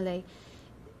family,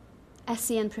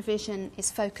 SEN provision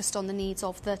is focused on the needs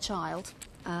of the child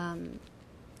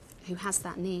who has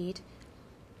that need,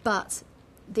 but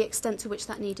the extent to which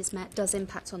that need is met does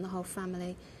impact on the whole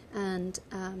family, and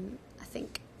I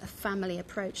think a family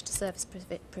approach to service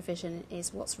provision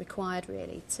is what's required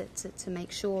really to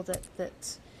make sure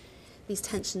that these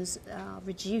tensions are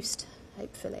reduced,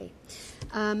 hopefully.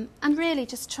 And really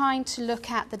just trying to look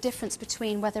at the difference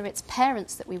between whether it's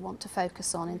parents that we want to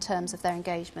focus on in terms of their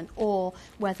engagement, or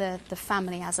whether the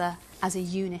family as a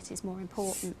unit is more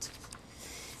important.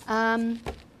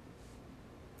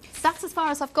 That's as far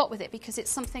as I've got with it, because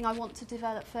it's something I want to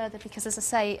develop further, because, as I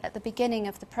say, at the beginning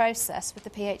of the process with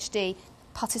the PhD,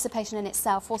 participation in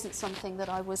itself wasn't something that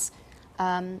I was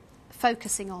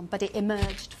focusing on, but it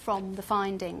emerged from the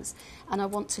findings, and I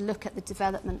want to look at the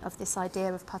development of this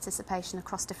idea of participation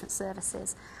across different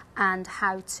services and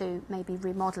how to maybe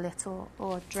remodel it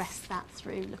or address that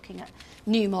through looking at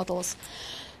new models.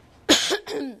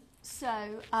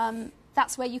 So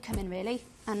that's where you come in, really,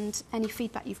 and any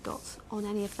feedback you've got on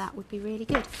any of that would be really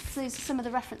good. So these are some of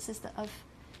the references that I've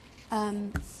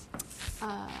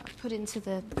put into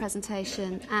the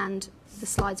presentation, and the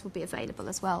slides will be available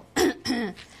as well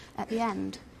at the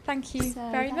end. Thank you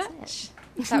very much.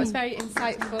 That was very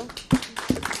insightful.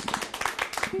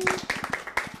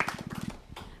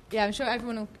 Yeah, I'm sure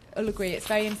everyone will agree it's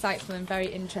very insightful and very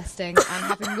interesting, and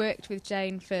having worked with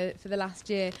Jane for the last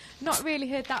year, not really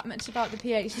heard that much about the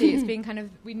PhD. It's been kind of,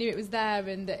 we knew it was there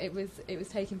and that it was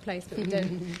taking place, but we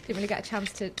didn't really get a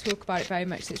chance to talk about it very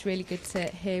much, so it's really good to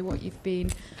hear what you've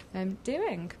been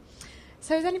doing.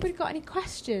 So has anybody got any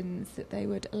questions that they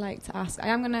would like to ask? I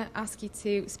am going to ask you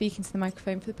to speak into the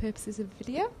microphone for the purposes of the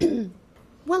video.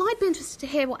 Well, I'd be interested to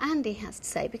hear what Andy has to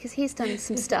say, because he's done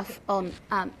some stuff on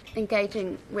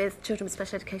engaging with children with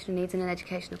special educational needs in an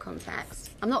educational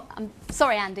context. I'm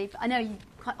sorry, Andy, but I know you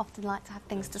quite often like to have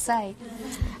things to say.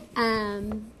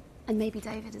 And maybe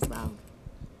David as well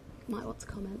might want to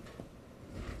comment.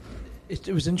 It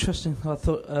was interesting. I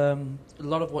thought a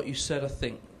lot of what you said, I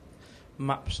think,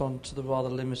 maps onto the rather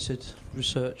limited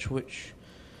research which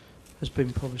has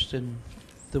been published in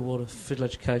the world of physical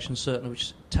education, certainly,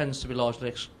 which tends to be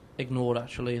largely ignored,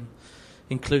 actually, and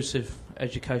inclusive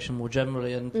education more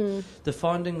generally. And the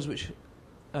findings which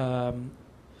have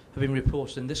been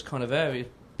reported in this kind of area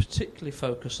particularly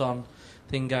focus on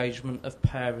the engagement of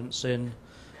parents in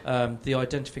the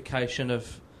identification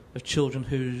of children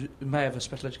who may have a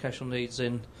special educational needs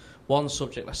in one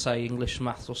subject, let's say English,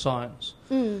 maths or science,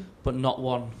 but not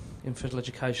one in physical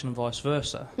education, and vice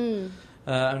versa.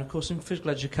 And of course in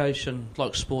physical education,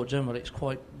 like sport generally, it's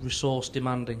quite resource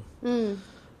demanding,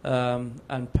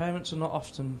 and parents are not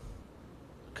often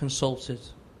consulted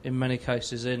in many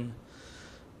cases in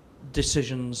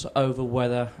decisions over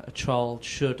whether a child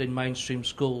should in mainstream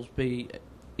schools be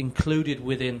included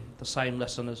within the same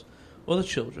lesson as other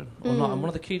children or not. And one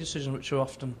of the key decisions which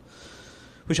often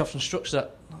structures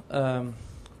that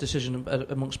decision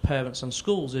amongst parents and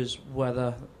schools is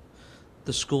whether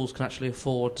the schools can actually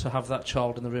afford to have that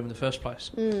child in the room in the first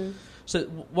place. So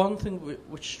one thing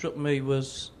which struck me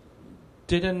was,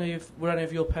 were any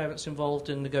of your parents involved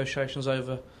in negotiations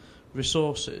over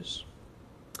resources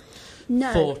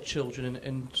for children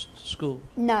in school?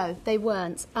 No, they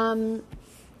weren't.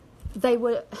 They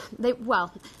were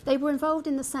involved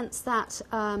in the sense that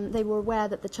they were aware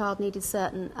that the child needed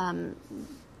certain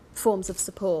forms of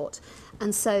support,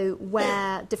 and so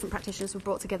where different practitioners were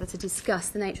brought together to discuss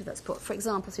the nature of that support, for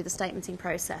example through the statementing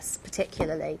process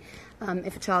particularly,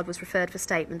 if a child was referred for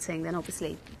statementing, then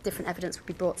obviously different evidence would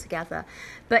be brought together.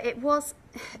 But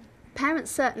parents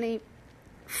certainly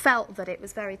felt that it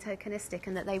was very tokenistic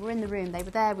and that they were in the room, they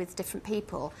were there with different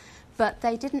people, but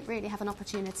they didn't really have an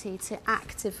opportunity to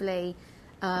actively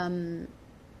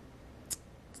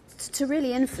to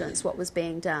really influence what was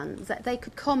being done. That they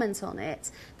could comment on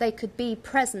it, they could be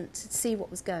present to see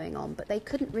what was going on, but they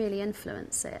couldn't really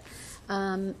influence it.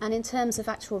 And in terms of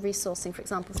actual resourcing, for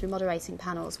example, through moderating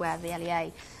panels where the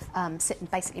LEA sit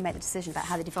and basically make the decision about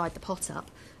how they divide the pot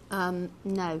up,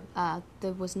 no,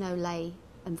 there was no lay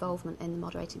involvement in the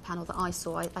moderating panel that I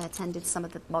saw. I attended some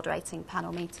of the moderating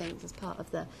panel meetings as part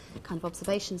of the kind of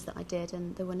observations that I did,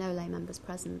 and there were no lay members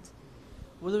present.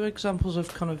 Were there examples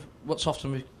of kind of what's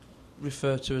often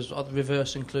referred to as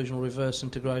reverse inclusion or reverse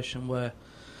integration, where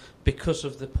because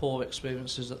of the poor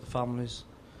experiences that the families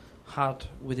had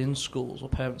within schools or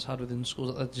parents had within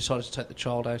schools, that they decided to take the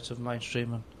child out of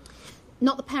mainstream? And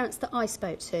not the parents that I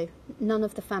spoke to. None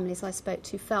of the families I spoke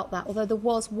to felt that, although there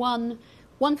was one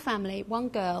family, one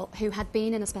girl who had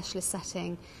been in a specialist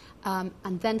setting and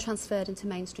then transferred into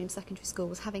mainstream secondary school,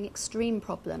 was having extreme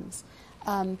problems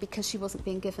because she wasn't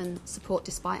being given support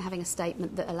despite having a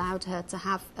statement that allowed her to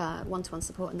have one-to-one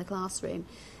support in the classroom.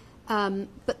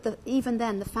 But even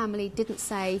then, the family didn't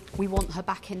say, we want her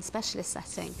back in specialist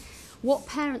setting. What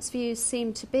parents' views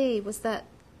seemed to be was that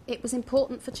it was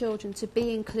important for children to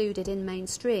be included in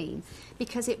mainstream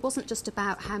because it wasn't just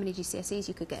about how many GCSEs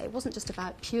you could get. It wasn't just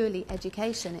about purely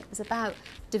education. It was about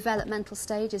developmental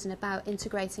stages and about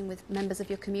integrating with members of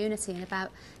your community and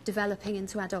about developing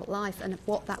into adult life and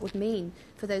what that would mean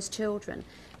for those children.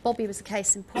 Bobby was a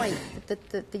case in point,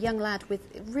 the young lad with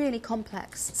really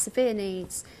complex, severe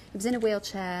needs. He was in a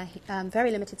wheelchair,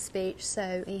 very limited speech,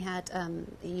 so he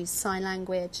used sign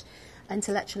language,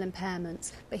 intellectual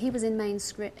impairments, but he was in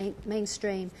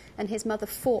mainstream, and his mother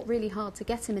fought really hard to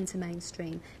get him into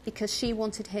mainstream because she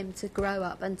wanted him to grow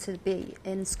up and to be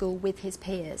in school with his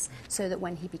peers so that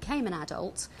when he became an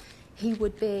adult, he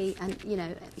would be, and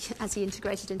as he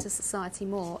integrated into society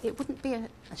more, it wouldn't be a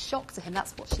shock to him.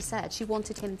 That's what she said. She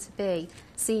wanted him to be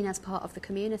seen as part of the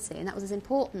community, and that was as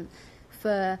important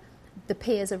for the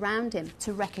peers around him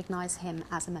to recognise him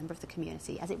as a member of the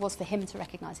community as it was for him to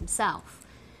recognise himself.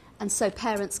 And so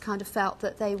parents kind of felt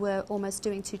that they were almost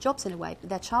doing two jobs in a way.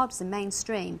 Their child was in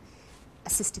mainstream,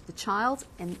 assisted the child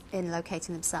in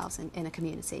locating themselves in a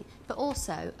community, but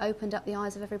also opened up the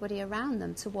eyes of everybody around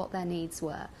them to what their needs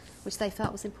were, which they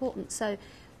felt was important. So,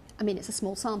 I mean, it's a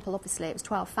small sample, obviously. It was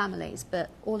 12 families,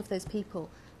 but all of those people,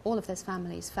 all of those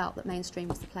families felt that mainstream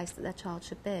was the place that their child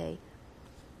should be.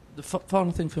 The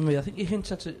final thing for me, I think you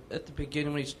hinted at it at the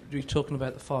beginning when you were talking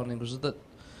about the finding, was that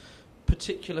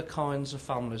particular kinds of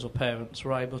families or parents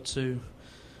were able to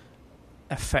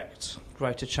affect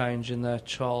greater change in their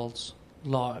child's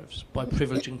lives by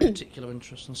privileging particular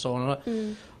interests and so on.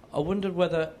 And I wondered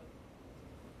whether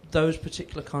those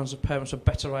particular kinds of parents are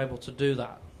better able to do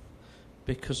that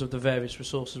because of the various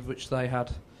resources which they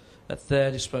had at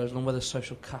their disposal, and whether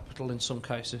social capital in some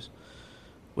cases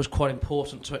was quite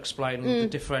important to explain the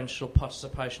differential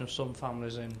participation of some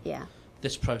families in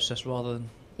this process rather than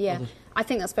others. I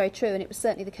think that's very true, and it was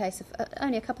certainly the case of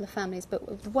only a couple of families, but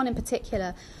one in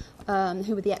particular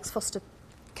who were the ex-foster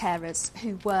carers,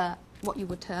 who were what you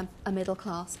would term a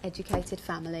middle-class, educated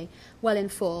family,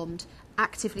 well-informed,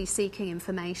 actively seeking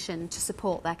information to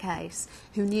support their case,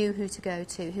 who knew who to go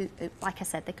to, who, like I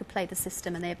said, they could play the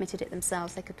system, and they admitted it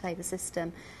themselves, they could play the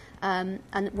system. And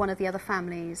one of the other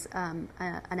families, an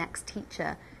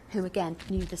ex-teacher, who again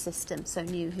knew the system, so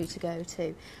knew who to go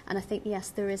to. And I think, yes,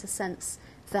 there is a sense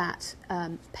that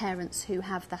parents who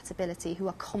have that ability, who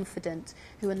are confident,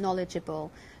 who are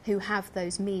knowledgeable, who have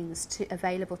those means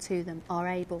available to them, are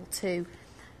able to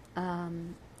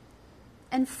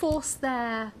enforce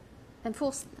their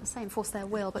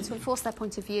will, but to enforce their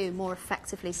point of view more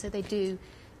effectively, so they do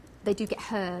get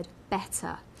heard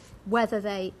better. Whether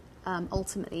they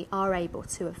ultimately are able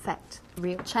to affect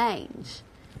real change,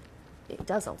 it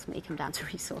does ultimately come down to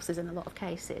resources in a lot of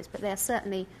cases, but they're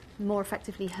certainly more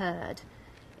effectively heard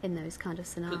in those kind of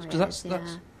scenarios. That's I'm going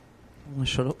to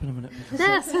shut up in a minute.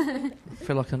 Yes. I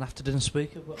feel like an after-dinner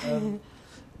speaker, but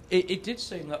it did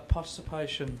seem that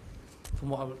participation, from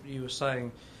what you were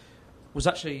saying, was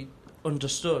actually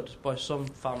understood by some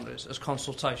families as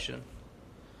consultation,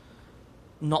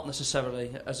 not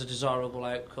necessarily as a desirable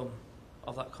outcome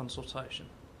of that consultation.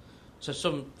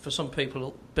 So for some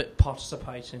people,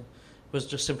 participating was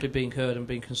just simply being heard and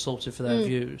being consulted for their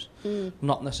views,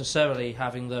 not necessarily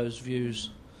having those views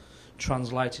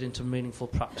translated into meaningful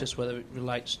practice, whether it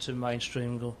relates to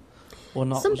mainstreaming or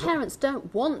not. Some parents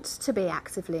don't want to be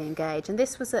actively engaged, and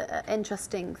this was an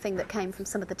interesting thing that came from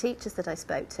some of the teachers that I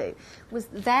spoke to, was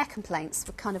their complaints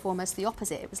were kind of almost the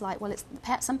opposite. It was like, well,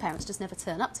 some parents just never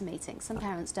turn up to meetings. Some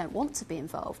parents don't want to be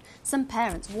involved. Some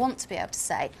parents want to be able to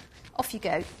say, off you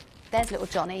go, there's little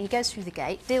Johnny, he goes through the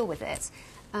gate, deal with it.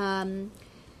 And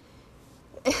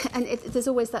there's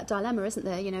always that dilemma, isn't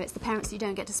there? You know, it's the parents that you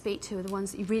don't get to speak to are the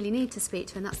ones that you really need to speak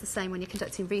to, and that's the same when you're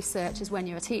conducting research as when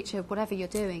you're a teacher, whatever you're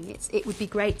doing. It would be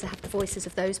great to have the voices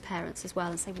of those parents as well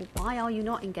and say, well, why are you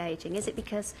not engaging? Is it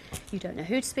because you don't know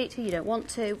who to speak to, you don't want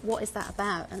to? What is that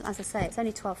about? And as I say, it's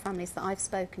only 12 families that I've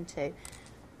spoken to.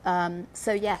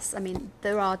 So yes, I mean,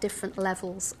 there are different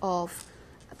levels of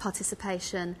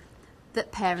participation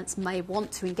that parents may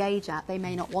want to engage at. They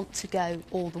may not want to go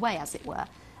all the way, as it were.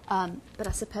 But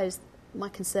I suppose my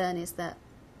concern is that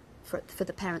for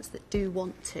the parents that do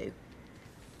want to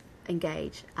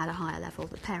engage at a higher level,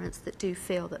 the parents that do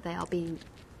feel that they are being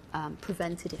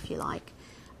prevented, if you like,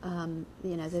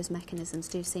 those mechanisms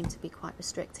do seem to be quite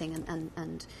restricting.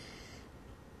 And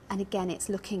again, it's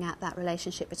looking at that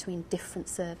relationship between different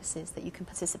services, that you can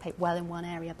participate well in one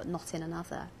area but not in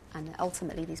another. And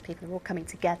ultimately, these people are all coming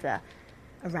together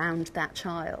around that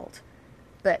child,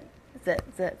 but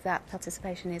that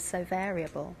participation is so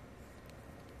variable.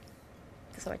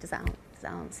 Sorry, does that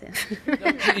answer?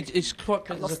 It's quite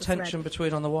clear there's a tension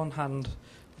between, on the one hand,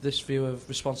 this view of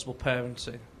responsible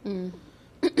parenting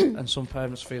and some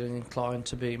parents feeling inclined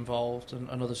to be involved and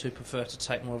others who prefer to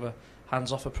take more of a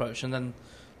hands-off approach, and then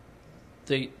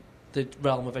the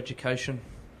realm of education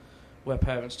where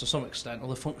parents to some extent, or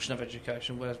the function of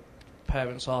education where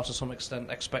parents are to some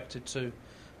extent expected to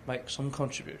make some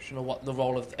contribution, or what the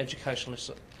role of the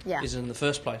educationalist is in the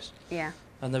first place. Yeah.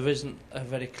 And there isn't a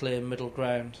very clear middle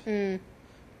ground,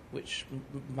 which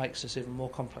makes this even more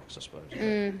complex, I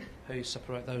suppose. How you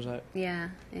separate those out. Yeah.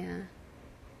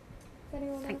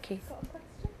 Anyone Thank you. Got a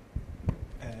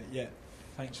question? Yeah,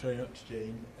 thanks very much,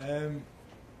 Jane.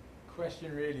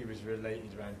 Question really was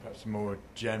related around perhaps a more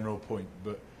general point,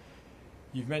 but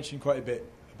you've mentioned quite a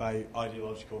bit about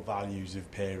ideological values of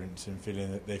parents and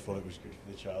feeling that they thought it was good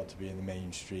for the child to be in the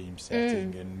mainstream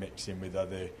setting and mixing with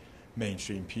other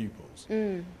mainstream pupils,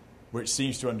 which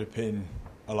seems to underpin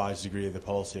a large degree of the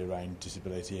policy around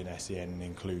disability and SEN and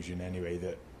inclusion anyway,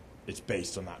 that it's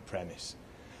based on that premise.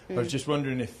 I was just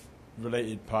wondering if,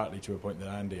 related partly to a point that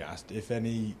Andy asked, if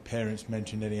any parents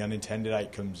mentioned any unintended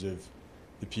outcomes of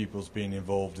the pupils being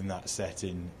involved in that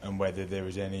setting, and whether there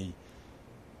was any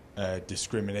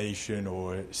discrimination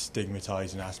or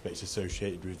stigmatising aspects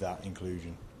associated with that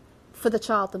inclusion. For the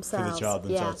child themselves? For the child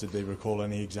themselves. Yeah. Did they recall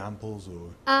any examples? Or?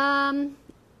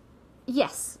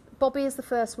 Yes. Bobby is the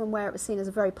first one where it was seen as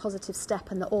a very positive step,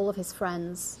 and that all of his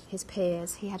friends, his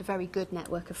peers, he had a very good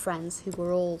network of friends who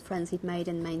were all friends he'd made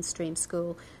in mainstream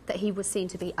school, that he was seen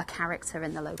to be a character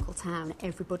in the local town.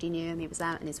 Everybody knew him. He was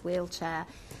out in his wheelchair.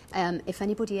 If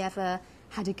anybody ever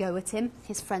had a go at him,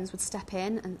 his friends would step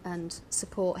in and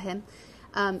support him.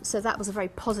 So that was a very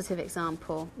positive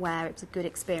example where it was a good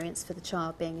experience for the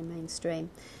child being in mainstream.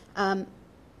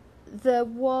 There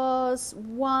was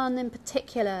one in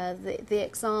particular, the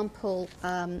example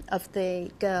of the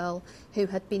girl who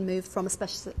had been moved from a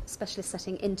specialist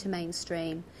setting into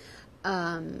mainstream,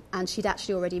 and she'd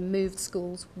actually already moved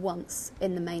schools once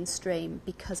in the mainstream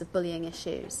because of bullying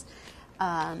issues.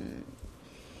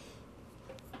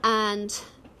 And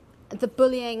the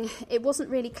bullying, it wasn't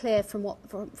really clear from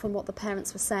what the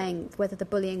parents were saying whether the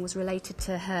bullying was related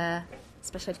to her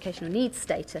special educational needs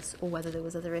status or whether there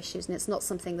was other issues, and it's not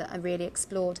something that I really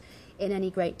explored in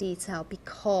any great detail,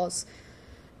 because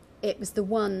it was the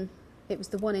one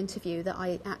interview that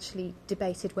I actually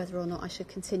debated whether or not I should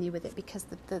continue with it, because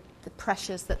the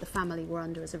pressures that the family were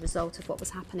under as a result of what was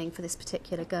happening for this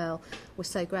particular girl were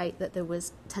so great that there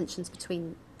was tensions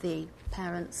between the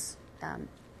parents,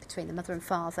 between the mother and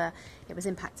father. It was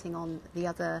impacting on the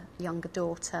other younger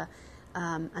daughter,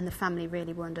 and the family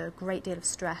really were under a great deal of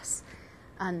stress.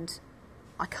 And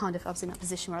I was in that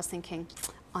position where I was thinking,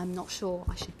 I'm not sure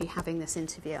I should be having this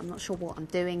interview. I'm not sure what I'm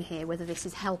doing here, whether this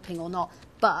is helping or not.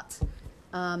 But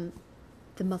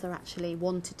the mother actually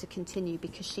wanted to continue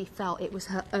because she felt it was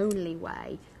her only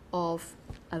way of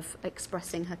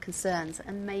expressing her concerns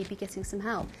and maybe getting some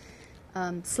help.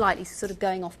 Slightly sort of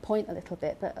going off point a little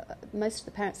bit, but most of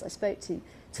the parents I spoke to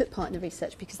took part in the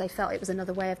research because they felt it was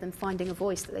another way of them finding a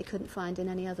voice that they couldn't find in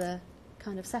any other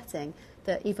kind of setting.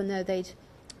 That even though they'd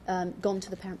gone to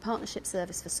the Parent Partnership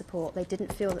Service for support, they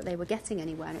didn't feel that they were getting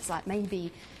anywhere. And it's like,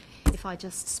 maybe if I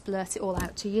just splurt it all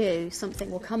out to you,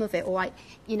 something will come of it, or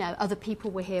other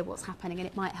people will hear what's happening and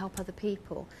it might help other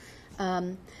people.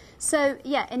 So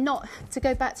yeah, and not to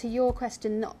go back to your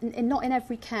question, not in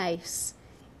every case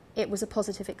it was a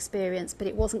positive experience, but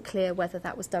it wasn't clear whether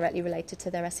that was directly related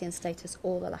to their SEN status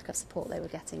or the lack of support they were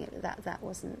getting. That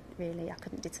wasn't really, I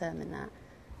couldn't determine that.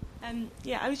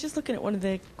 I was just looking at one of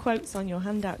the quotes on your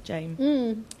handout,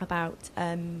 Jane, about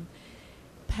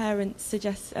parents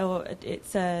suggest, or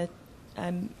it's a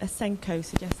SENCO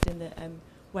suggesting that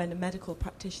when a medical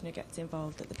practitioner gets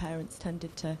involved, that the parents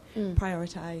tended to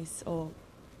prioritise or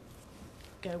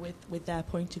go with their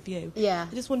point of view. Yeah.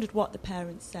 I just wondered what the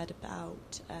parents said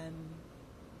about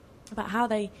how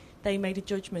they made a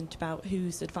judgment about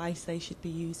whose advice they should be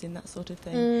using, that sort of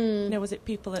thing. Was it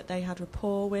people that they had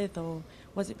rapport with, or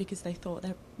was it because they thought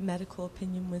their medical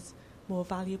opinion was more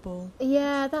valuable?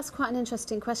 Yeah, that's quite an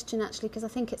interesting question, actually, because I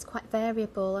think it's quite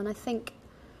variable, and I think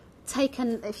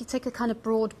if you take a kind of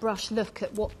broad brush look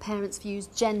at what parents' views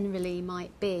generally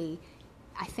might be,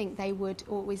 I think they would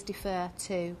always defer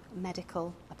to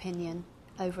medical opinion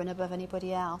over and above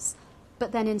anybody else.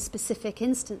 But then in specific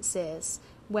instances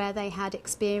where they had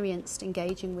experienced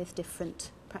engaging with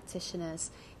different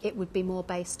practitioners, it would be more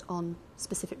based on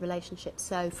specific relationships.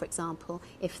 So, for example,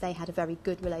 if they had a very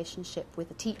good relationship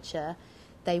with a teacher,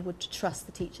 they would trust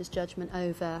the teacher's judgment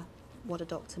over what a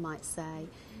doctor might say.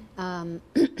 I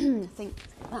think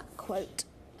that quote,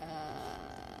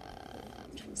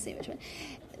 I'm trying to see which one.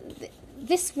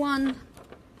 This one,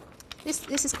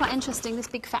 this is quite interesting, this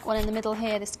big fat one in the middle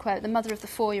here, this quote, the mother of the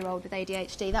 4-year-old with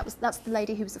ADHD. That's the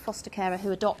lady who was a foster carer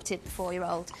who adopted the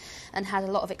 4-year-old and had a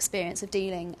lot of experience of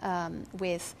dealing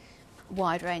with a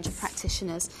wide range of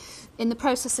practitioners. In the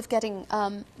process of getting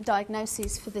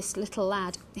diagnoses for this little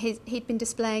lad, he'd been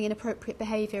displaying inappropriate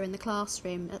behaviour in the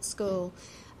classroom at school,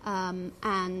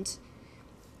 and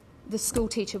the school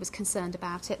teacher was concerned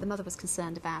about it, the mother was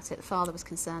concerned about it, the father was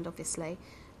concerned, obviously,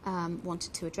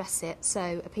 wanted to address it.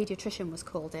 So a paediatrician was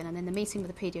called in, and in the meeting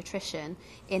with the paediatrician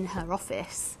in her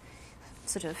office,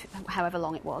 sort of however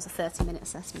long it was, a 30-minute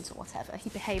assessment or whatever, he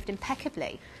behaved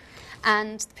impeccably.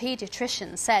 And the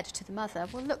paediatrician said to the mother,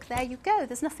 well, look, there you go,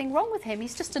 there's nothing wrong with him,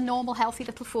 he's just a normal, healthy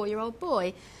little 4-year-old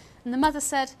boy. And the mother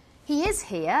said, he is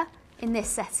here in this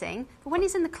setting, but when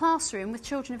he's in the classroom with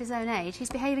children of his own age, he's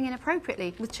behaving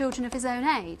inappropriately with children of his own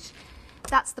age.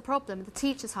 That's the problem. The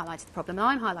teachers highlighted the problem, and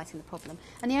I'm highlighting the problem.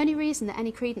 And the only reason that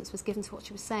any credence was given to what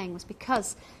she was saying was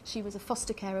because she was a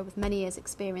foster carer with many years'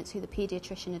 experience who the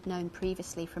paediatrician had known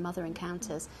previously from other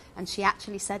encounters. And she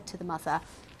actually said to the mother,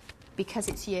 because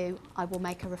it's you, I will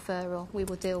make a referral, we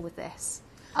will deal with this.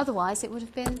 Otherwise, it would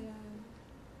have been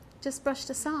just brushed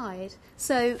aside.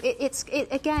 So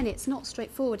again, it's not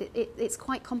straightforward. It's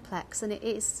quite complex, and it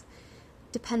is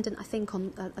dependent, I think,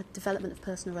 on a development of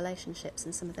personal relationships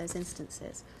in some of those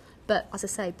instances. But as I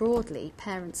say, broadly,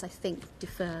 parents, I think,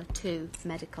 defer to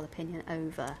medical opinion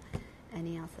over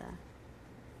any other.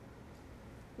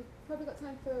 We've probably got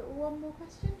time for one more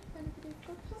question. If anybody's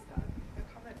got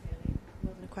a comment, really,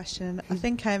 more than a question. I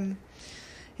think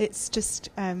it's just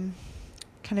kind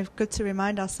of good to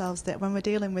remind ourselves that when we're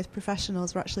dealing with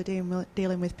professionals, we're actually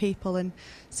dealing with people, and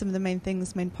some of the main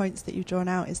points that you've drawn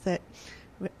out is that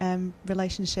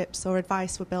relationships or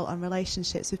advice were built on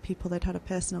relationships with people they'd had a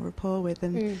personal rapport with,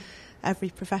 and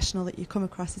every professional that you come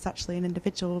across is actually an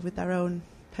individual with their own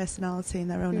personality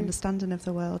and their own understanding of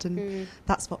the world, and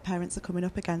that's what parents are coming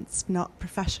up against, not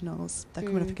professionals. They're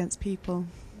coming up against people.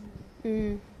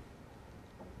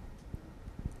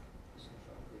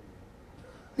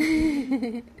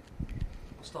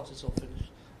 Start it or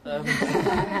finish.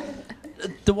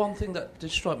 The one thing that did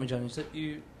strike me, Jane, is that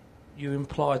you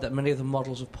implied that many of the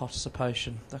models of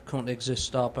participation that currently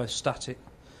exist are both static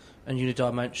and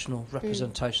unidimensional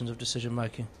representations of decision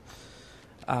making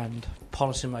and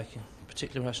policy making,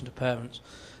 particularly in relation to parents.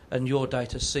 And your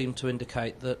data seem to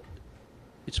indicate that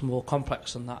it's more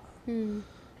complex than that,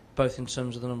 both in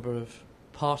terms of the number of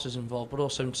parties involved, but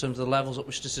also in terms of the levels at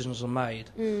which decisions are made,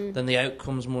 then the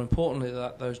outcomes, more importantly,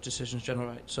 that those decisions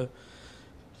generate. So,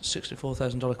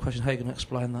 $64,000 question, how are you going to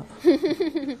explain that?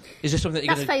 Is this something that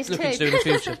you're going to look into do in the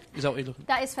future? Is that what you're looking at?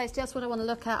 That is phase 2. That's what I want to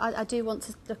look at. I do want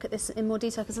to look at this in more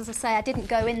detail because, as I say, I didn't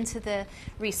go into the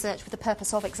research with the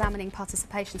purpose of examining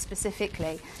participation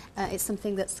specifically. It's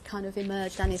something that's kind of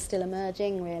emerged and is still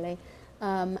emerging, really.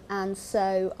 And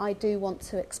so I do want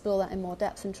to explore that in more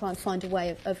depth and try and find a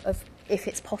way of if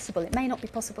it's possible. It may not be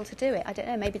possible to do it. I don't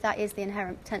know. Maybe that is the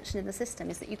inherent tension in the system,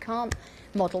 is that you can't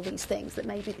model these things, that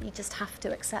maybe you just have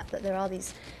to accept that there are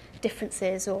these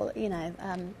differences, or, you know,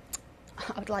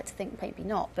 I would like to think maybe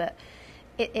not, but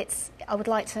I would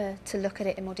like to look at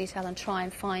it in more detail and try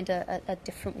and find a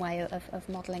different way of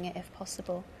modelling it, if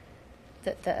possible,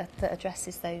 that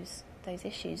addresses those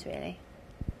issues, really.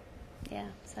 Yeah,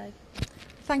 so...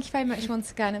 Thank you very much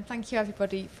once again, and thank you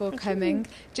everybody for coming.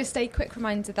 Just a quick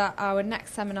reminder that our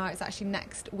next seminar is actually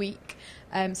next week,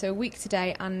 so a week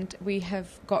today, and we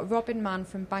have got Robin Mann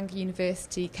from Bangor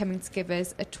University coming to give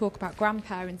us a talk about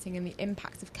grandparenting and the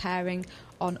impact of caring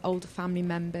on older family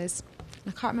members.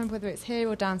 I can't remember whether it's here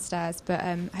or downstairs, but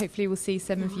hopefully we'll see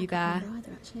some of you there. I can't remember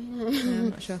either, actually. No, I'm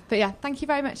not sure. But yeah, thank you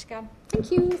very much again.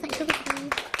 Thank you. Thanks,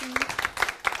 everybody.